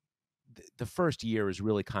 the first year is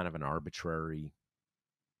really kind of an arbitrary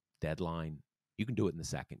deadline. You can do it in the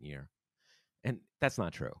second year. And that's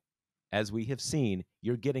not true. As we have seen,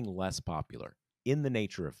 you're getting less popular in the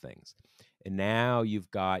nature of things. And now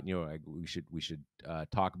you've got, we should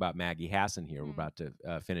talk about Maggie Hassan here. We're about to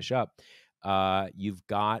finish up. You've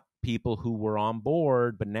got people who were on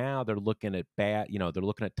board, but now they're looking at they're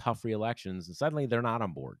looking at tough re-elections, and suddenly they're not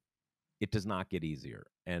on board. It does not get easier.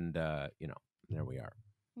 And, there we are.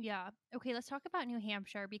 Yeah. Okay, let's talk about New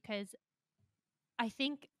Hampshire because I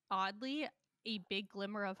think oddly a big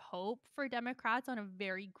glimmer of hope for Democrats on a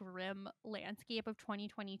very grim landscape of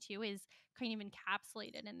 2022 is kind of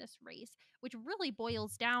encapsulated in this race, which really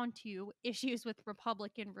boils down to issues with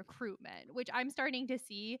Republican recruitment, which I'm starting to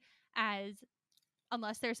see as,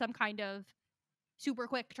 unless there's some kind of super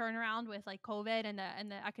quick turnaround with like COVID and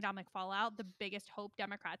the economic fallout, the biggest hope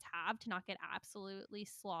Democrats have to not get absolutely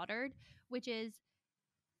slaughtered, which is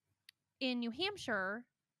in New Hampshire,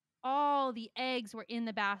 all the eggs were in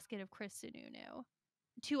the basket of Chris Sununu.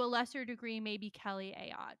 To a lesser degree, maybe Kelly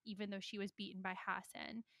Ayotte, even though she was beaten by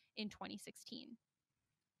Hassan in 2016.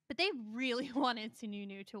 But they really wanted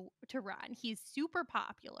Sununu to run. He's super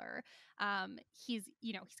popular. He's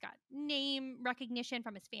got name recognition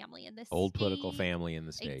from his family in the Old political state. family in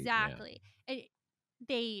the state. Yeah. Exactly. And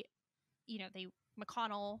they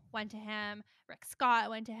McConnell went to him, Rick Scott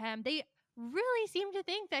went to him. They really seemed to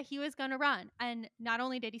think that he was going to run. And not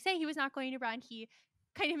only did he say he was not going to run, he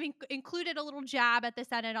kind of included a little jab at the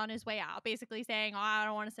Senate on his way out, basically saying, "Oh, I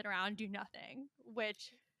don't want to sit around and do nothing,"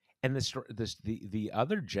 which And the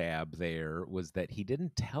other jab there was that he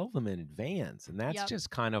didn't tell them in advance, and that's yep, just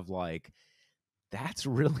kind of like, that's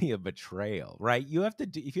really a betrayal, right? You have to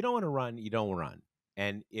do, if you don't want to run, you don't run,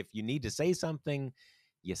 and if you need to say something,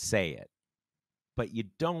 you say it, but you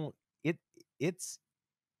don't. It it's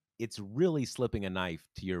it's really slipping a knife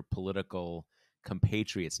to your political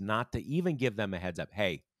compatriots not to even give them a heads up.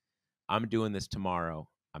 Hey, I'm doing this tomorrow.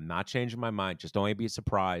 I'm not changing my mind. Just don't be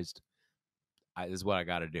surprised. This is what I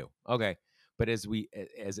got to do. Okay. But as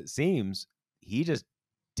it seems, he just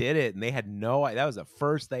did it, and they had no. That was the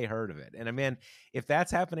first they heard of it. And I mean, if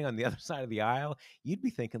that's happening on the other side of the aisle, you'd be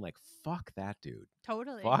thinking like, "Fuck that dude.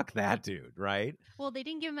 totally. Fuck that dude." Right? Well, they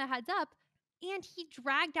didn't give him a heads up. And he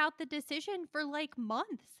dragged out the decision for like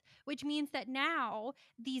months, which means that now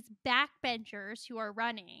these backbenchers who are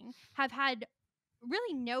running have had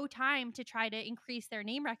really no time to try to increase their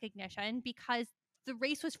name recognition because the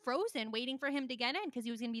race was frozen waiting for him to get in because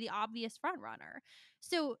he was going to be the obvious front runner.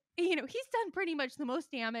 So, he's done pretty much the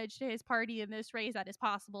most damage to his party in this race that is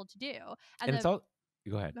possible to do. And And it's the all.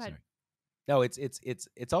 Go ahead. go ahead. Sorry. No,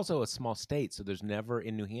 it's also a small state, so there's never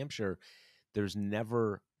in New Hampshire. There's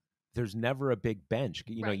never there's never a big bench.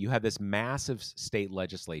 Right. You have this massive state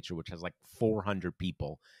legislature which has like 400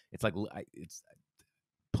 people. It's like it's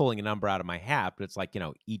pulling a number out of my hat, but it's like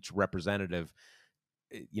each representative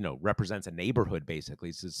represents a neighborhood basically.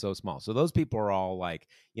 It's so small. So those people are all like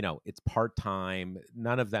it's part time.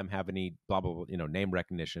 None of them have any blah blah blah name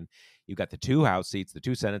recognition. You've got the 2 House seats, the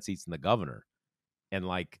 2 Senate seats, and the governor. And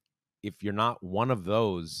like, if you're not one of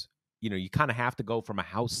those, you kind of have to go from a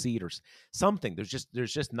House seat or something. There's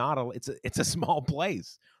just not a. It's a small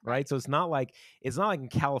place, right? Right. So it's not like in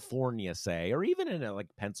California, say, or even in like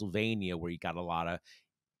Pennsylvania, where you got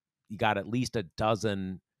at least a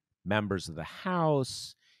dozen members of the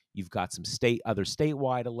House. You've got some other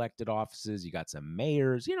statewide elected offices. You got some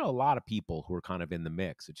mayors. A lot of people who are kind of in the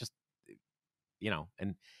mix. It just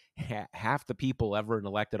and half the people ever in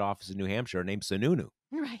elected office in New Hampshire are named Sununu,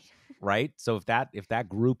 Right. right? So if that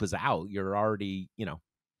group is out, you're already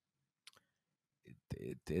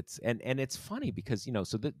it's and it's funny because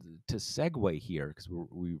so to segue here, because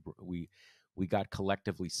we got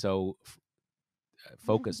collectively so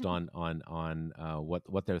focused on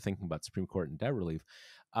what they're thinking about Supreme Court and debt relief.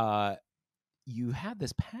 You have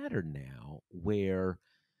this pattern now where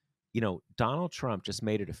Donald Trump just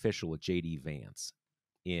made it official with J.D. Vance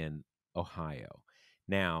in Ohio.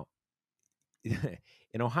 Now,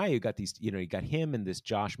 in Ohio, you got these, you got him and this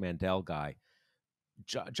Josh Mandel guy.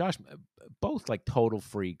 Josh, both like total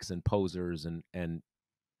freaks and posers and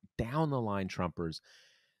down the line Trumpers.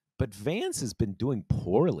 But Vance has been doing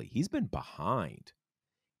poorly. He's been behind,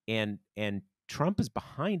 and Trump is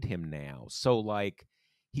behind him now. So like,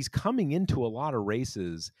 he's coming into a lot of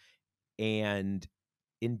races and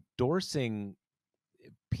endorsing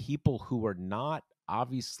people who are not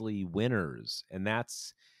obviously winners. And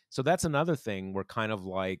that's another thing where kind of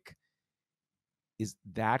like, is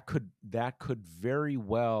that could very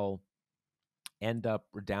well end up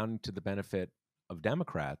redounding to the benefit of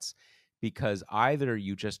Democrats, because either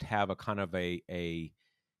you just have a kind of a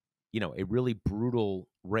really brutal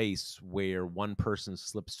race where one person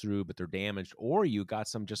slips through but they're damaged, or you got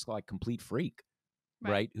some just like complete freak,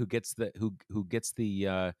 Right. right, who gets the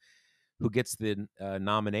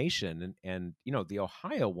nomination. And the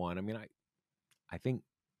Ohio one, I mean, I think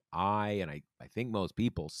I think most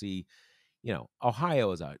people see,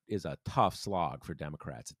 Ohio is a tough slog for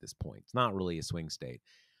Democrats at this point. It's not really a swing state,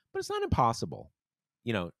 but it's not impossible.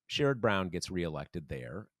 Sherrod Brown gets reelected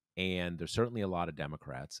there, and there's certainly a lot of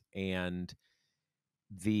Democrats, and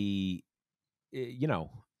the you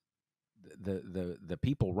know the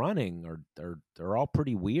people running are all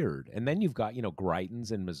pretty weird. And then you've got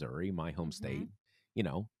Greitens in Missouri, my home Hmm. state. You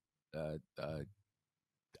know, uh, uh,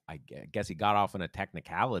 guess he got off on a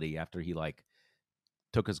technicality after he like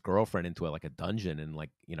took his girlfriend into like a dungeon and like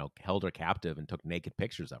held her captive and took naked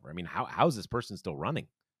pictures of her. I mean, how's this person still running,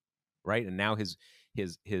 right? And now his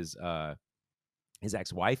his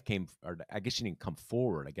ex-wife came, or I guess she didn't come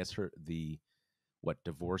forward. I guess the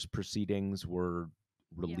divorce proceedings were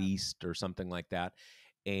Yep. released or something like that,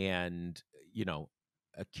 and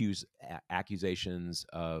accusations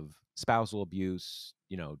of spousal abuse,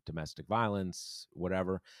 domestic violence,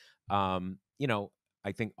 whatever.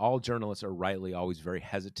 I think all journalists are rightly always very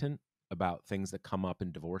hesitant about things that come up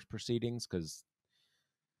in divorce proceedings, because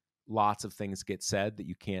lots of things get said that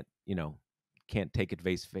you can't take it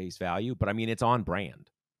face value, but I mean it's on brand,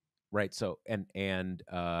 right? So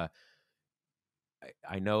I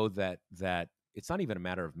know that it's not even a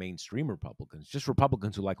matter of mainstream Republicans, just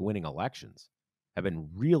Republicans who like winning elections have been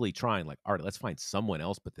really trying, like, all right, let's find someone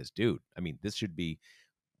else but this dude. I mean,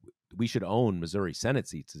 we should own Missouri Senate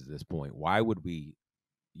seats at this point. Why would we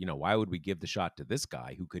give the shot to this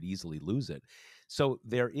guy who could easily lose it? So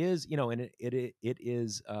there is, and it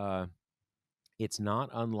is, it's not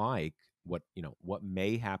unlike what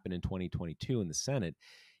may happen in 2022 in the Senate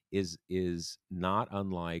is not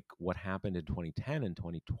unlike what happened in 2010 and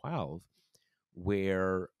 2012,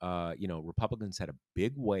 where Republicans had a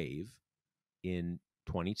big wave in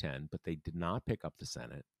 2010, but they did not pick up the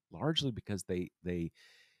Senate, largely because they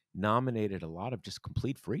nominated a lot of just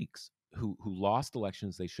complete freaks who lost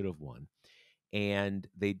elections they should have won. And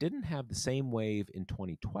they didn't have the same wave in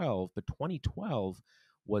 2012, but 2012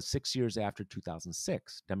 was 6 years after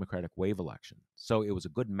 2006 Democratic wave election. So it was a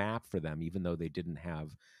good map for them, even though they didn't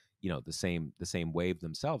have, the same wave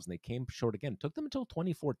themselves. And they came short again. It took them until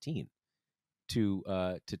 2014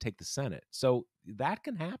 to take the Senate. So that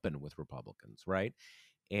can happen with Republicans, right?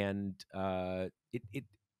 And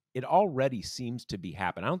it already seems to be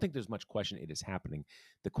happening. I don't think there's much question it is happening.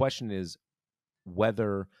 The question is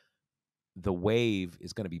whether the wave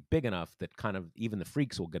is going to be big enough that kind of even the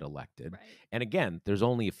freaks will get elected. Right. And again, there's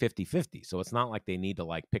only a 50-50. So it's not like they need to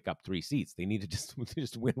like pick up 3 seats. They need to just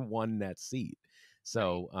win one net seat.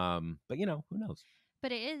 So, but who knows?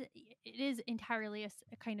 But it is entirely a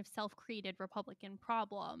kind of self-created Republican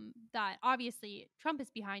problem that obviously Trump is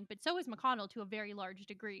behind, but so is McConnell to a very large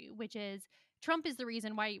degree, which is Trump is the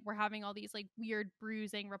reason why we're having all these like weird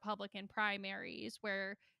bruising Republican primaries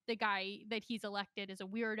where the guy that he's elected is a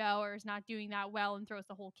weirdo or is not doing that well and throws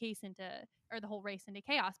the whole the whole race into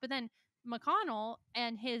chaos. But then McConnell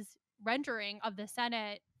and his rendering of the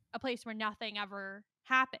Senate a place where nothing ever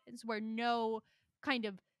happens, where no kind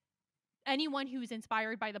of anyone who's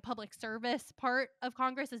inspired by the public service part of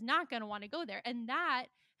Congress is not going to want to go there. And that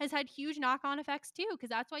has had huge knock on effects too, because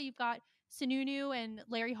that's why you've got Sununu and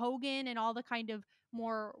Larry Hogan and all the kind of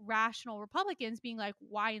more rational Republicans being like,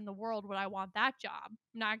 why in the world would I want that job?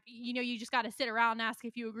 Not, you just got to sit around and ask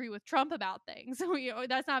if you agree with Trump about things. So,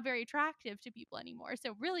 that's not very attractive to people anymore.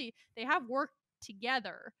 So, really, they have worked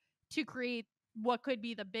together to create what could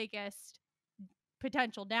be the biggest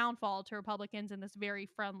potential downfall to Republicans in this very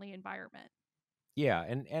friendly environment. Yeah,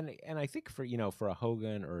 and I think for a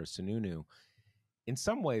Hogan or a Sununu, in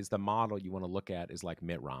some ways the model you want to look at is like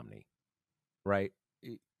Mitt Romney, right?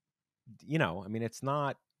 I mean, it's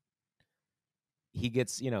not he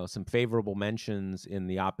gets, some favorable mentions in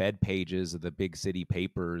the op-ed pages of the big city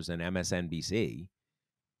papers and MSNBC,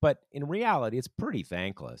 but in reality it's pretty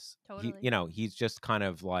thankless. Totally. He's just kind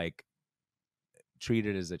of like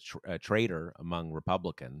treated as a traitor among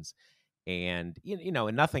Republicans, and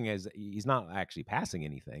and nothing is he's not actually passing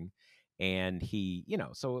anything, and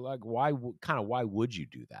so like why would you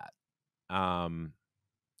do that?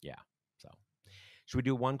 Yeah. So should we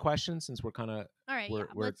do one question since we're kind of All right, yeah.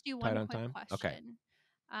 we're Let's do tight one on quick time? Okay. question.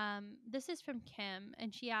 This is from Kim,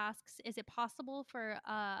 and she asks, is it possible for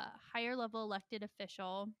a higher level elected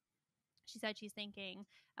official, she said she's thinking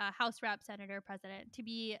House rep, senator, president, to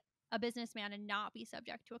be a businessman and not be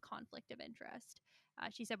subject to a conflict of interest?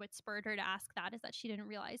 She said what spurred her to ask that is that she didn't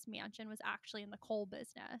realize Manchin was actually in the coal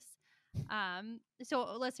business.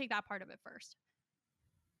 So let's take that part of it first.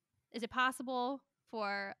 Is it possible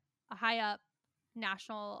for a high up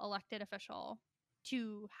national elected official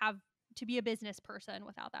to be a business person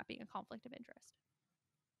without that being a conflict of interest?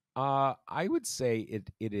 I would say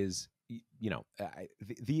it is.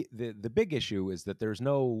 The big issue is that there's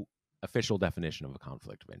no official definition of a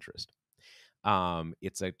conflict of interest.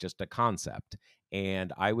 It's just a concept,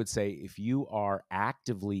 and I would say if you are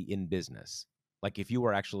actively in business, like if you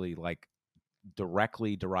are actually like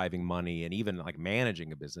directly deriving money and even like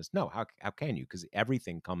managing a business, no, how can you? Because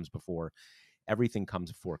everything comes before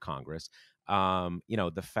Congress.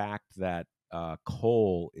 The fact that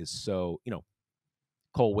coal is so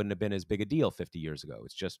coal wouldn't have been as big a deal 50 years ago.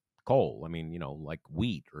 It's just coal. I mean, like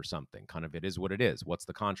wheat or something. Kind of, it is what it is. What's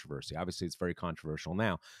the controversy? Obviously, it's very controversial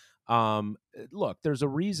now. Look, there's a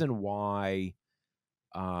reason why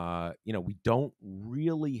we don't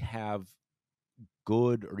really have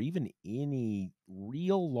good or even any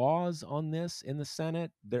real laws on this in the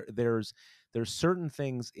Senate. There's certain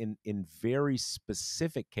things in very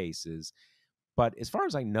specific cases, but as far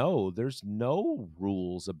as I know, there's no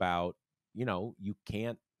rules about you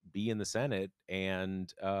can't be in the Senate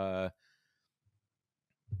and be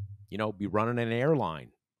running an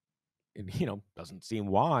airline It, doesn't seem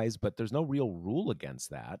wise, but there's no real rule against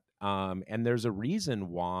that. And there's a reason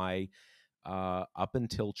why, up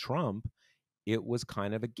until Trump, it was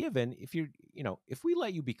kind of a given. If we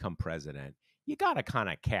let you become president, you got to kind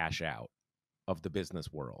of cash out of the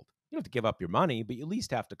business world. You don't have to give up your money, but you at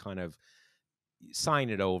least have to kind of sign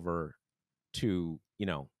it over to,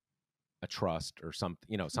 a trust or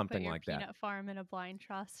something, Put something your like that. peanut farm in a blind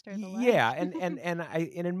trust or the Yeah, like.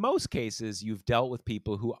 and in most cases, you've dealt with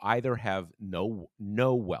people who either have no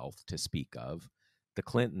wealth to speak of, the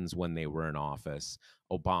Clintons when they were in office,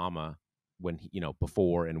 Obama when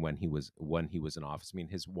before and when he was in office. I mean,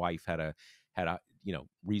 his wife had a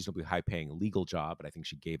reasonably high paying legal job, but I think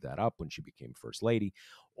she gave that up when she became first lady.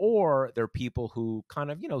 Or there are people who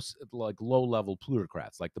kind of like low level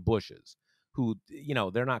plutocrats like the Bushes, who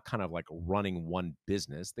they're not kind of like running one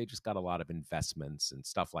business. They just got a lot of investments and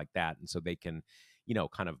stuff like that, and so they can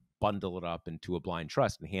kind of bundle it up into a blind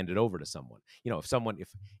trust and hand it over to someone.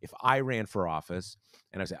 If I ran for office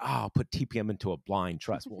and I say, I'll put TPM into a blind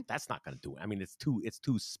trust, well, that's not going to do it. I mean, it's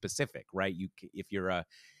too specific, right? If you're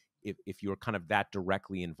kind of that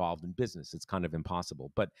directly involved in business, it's kind of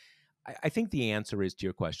impossible. But I think the answer is, to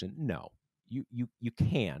your question, no, you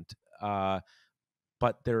can't.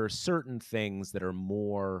 But there are certain things that are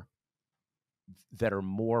more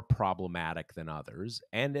problematic than others.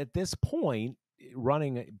 And at this point,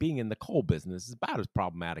 being in the coal business is about as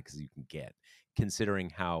problematic as you can get, considering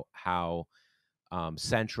how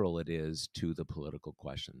central it is to the political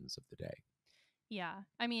questions of the day. Yeah.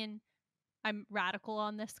 I mean, I'm radical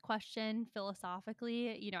on this question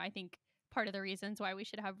philosophically. I think part of the reasons why we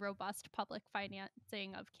should have robust public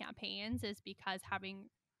financing of campaigns is because having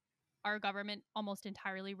our government almost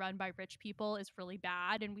entirely run by rich people is really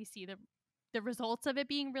bad, and we see the results of it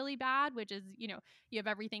being really bad, which is, you have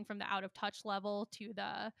everything from the out of touch level to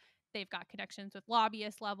they've got connections with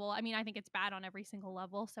lobbyist level. I mean, I think it's bad on every single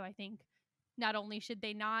level. So I think not only should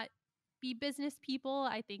they not be business people,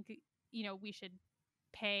 I think, we should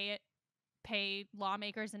pay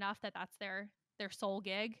lawmakers enough that that's their sole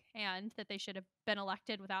gig, and that they should have been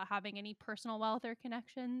elected without having any personal wealth or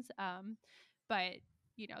connections. But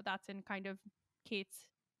that's in kind of Kate's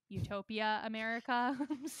utopia America.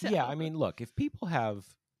 So Yeah, I mean, look, if people have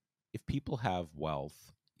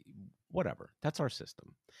wealth, whatever, that's our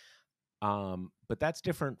system. But that's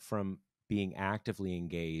different from being actively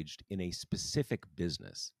engaged in a specific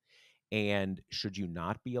business. And should you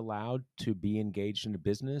not be allowed to be engaged in a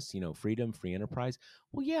business, freedom, free enterprise?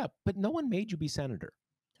 Well, yeah, but no one made you be senator.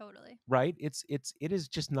 totally. Right? It is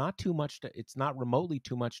just not too much it's not remotely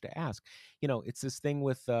too much to ask. It's this thing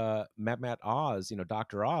with Mehmet Oz,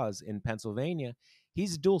 Dr. Oz in Pennsylvania.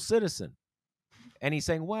 He's a dual citizen. And he's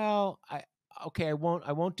saying, well, I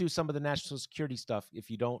won't do some of the national security stuff if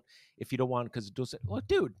you don't want, because dual citizen. Well,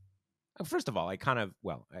 dude, first of all, I'm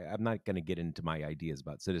not going to get into my ideas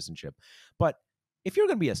about citizenship, but if you're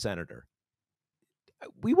going to be a senator,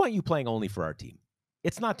 we want you playing only for our team.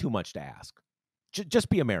 It's not too much to ask. Just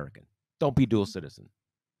be American. Don't be dual citizen.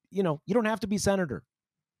 You don't have to be senator.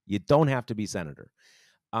 You don't have to be senator.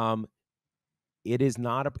 It is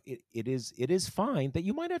not it is fine that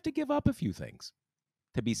you might have to give up a few things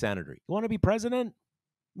to be senator. You want to be president?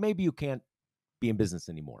 Maybe you can't be in business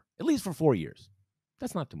anymore, at least for 4 years.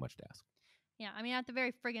 That's not too much to ask. Yeah, I mean, at the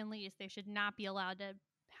very friggin' least, they should not be allowed to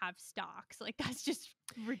have stocks. Like, that's just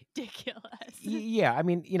ridiculous. Yeah, I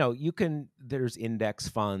mean, there's index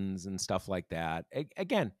funds and stuff like that.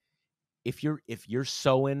 Again, if you're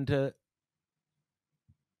so into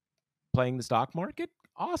playing the stock market,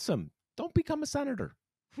 awesome. Don't become a senator.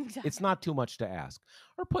 Exactly. It's not too much to ask.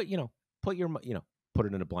 Or put it in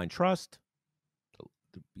a blind trust.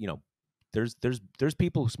 There's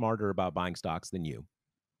people smarter about buying stocks than you.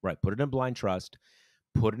 Right, put it in a blind trust,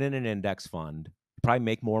 put it in an index fund. You probably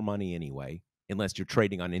make more money anyway, unless you're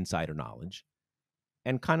trading on insider knowledge.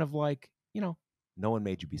 And kind of like, no one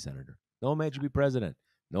made you be senator. No one made you be president.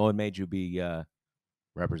 No one made you be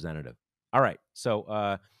representative. All right. So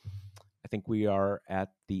I think we are at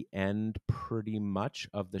the end pretty much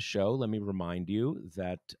of the show. Let me remind you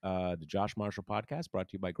that the Josh Marshall podcast, brought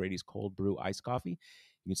to you by Grady's Cold Brew Iced Coffee.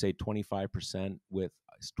 You can save 25%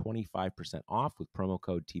 off with promo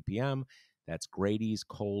code TPM. That's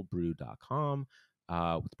Grady'sColdBrew.com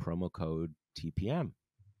with promo code TPM.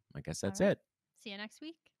 I guess that's it. See you next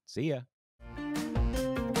week. See ya.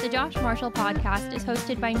 The Josh Marshall podcast is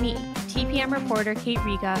hosted by me, TPM reporter Kate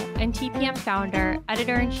Riga, and TPM founder,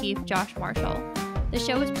 editor-in-chief Josh Marshall. The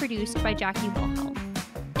show is produced by Jackie Wilhelm.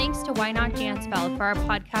 Thanks to Why Not Jansfeld for our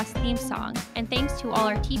podcast theme song, and thanks to all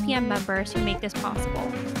our TPM members who make this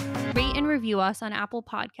possible. Rate and review us on Apple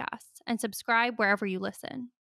Podcasts, and subscribe wherever you listen.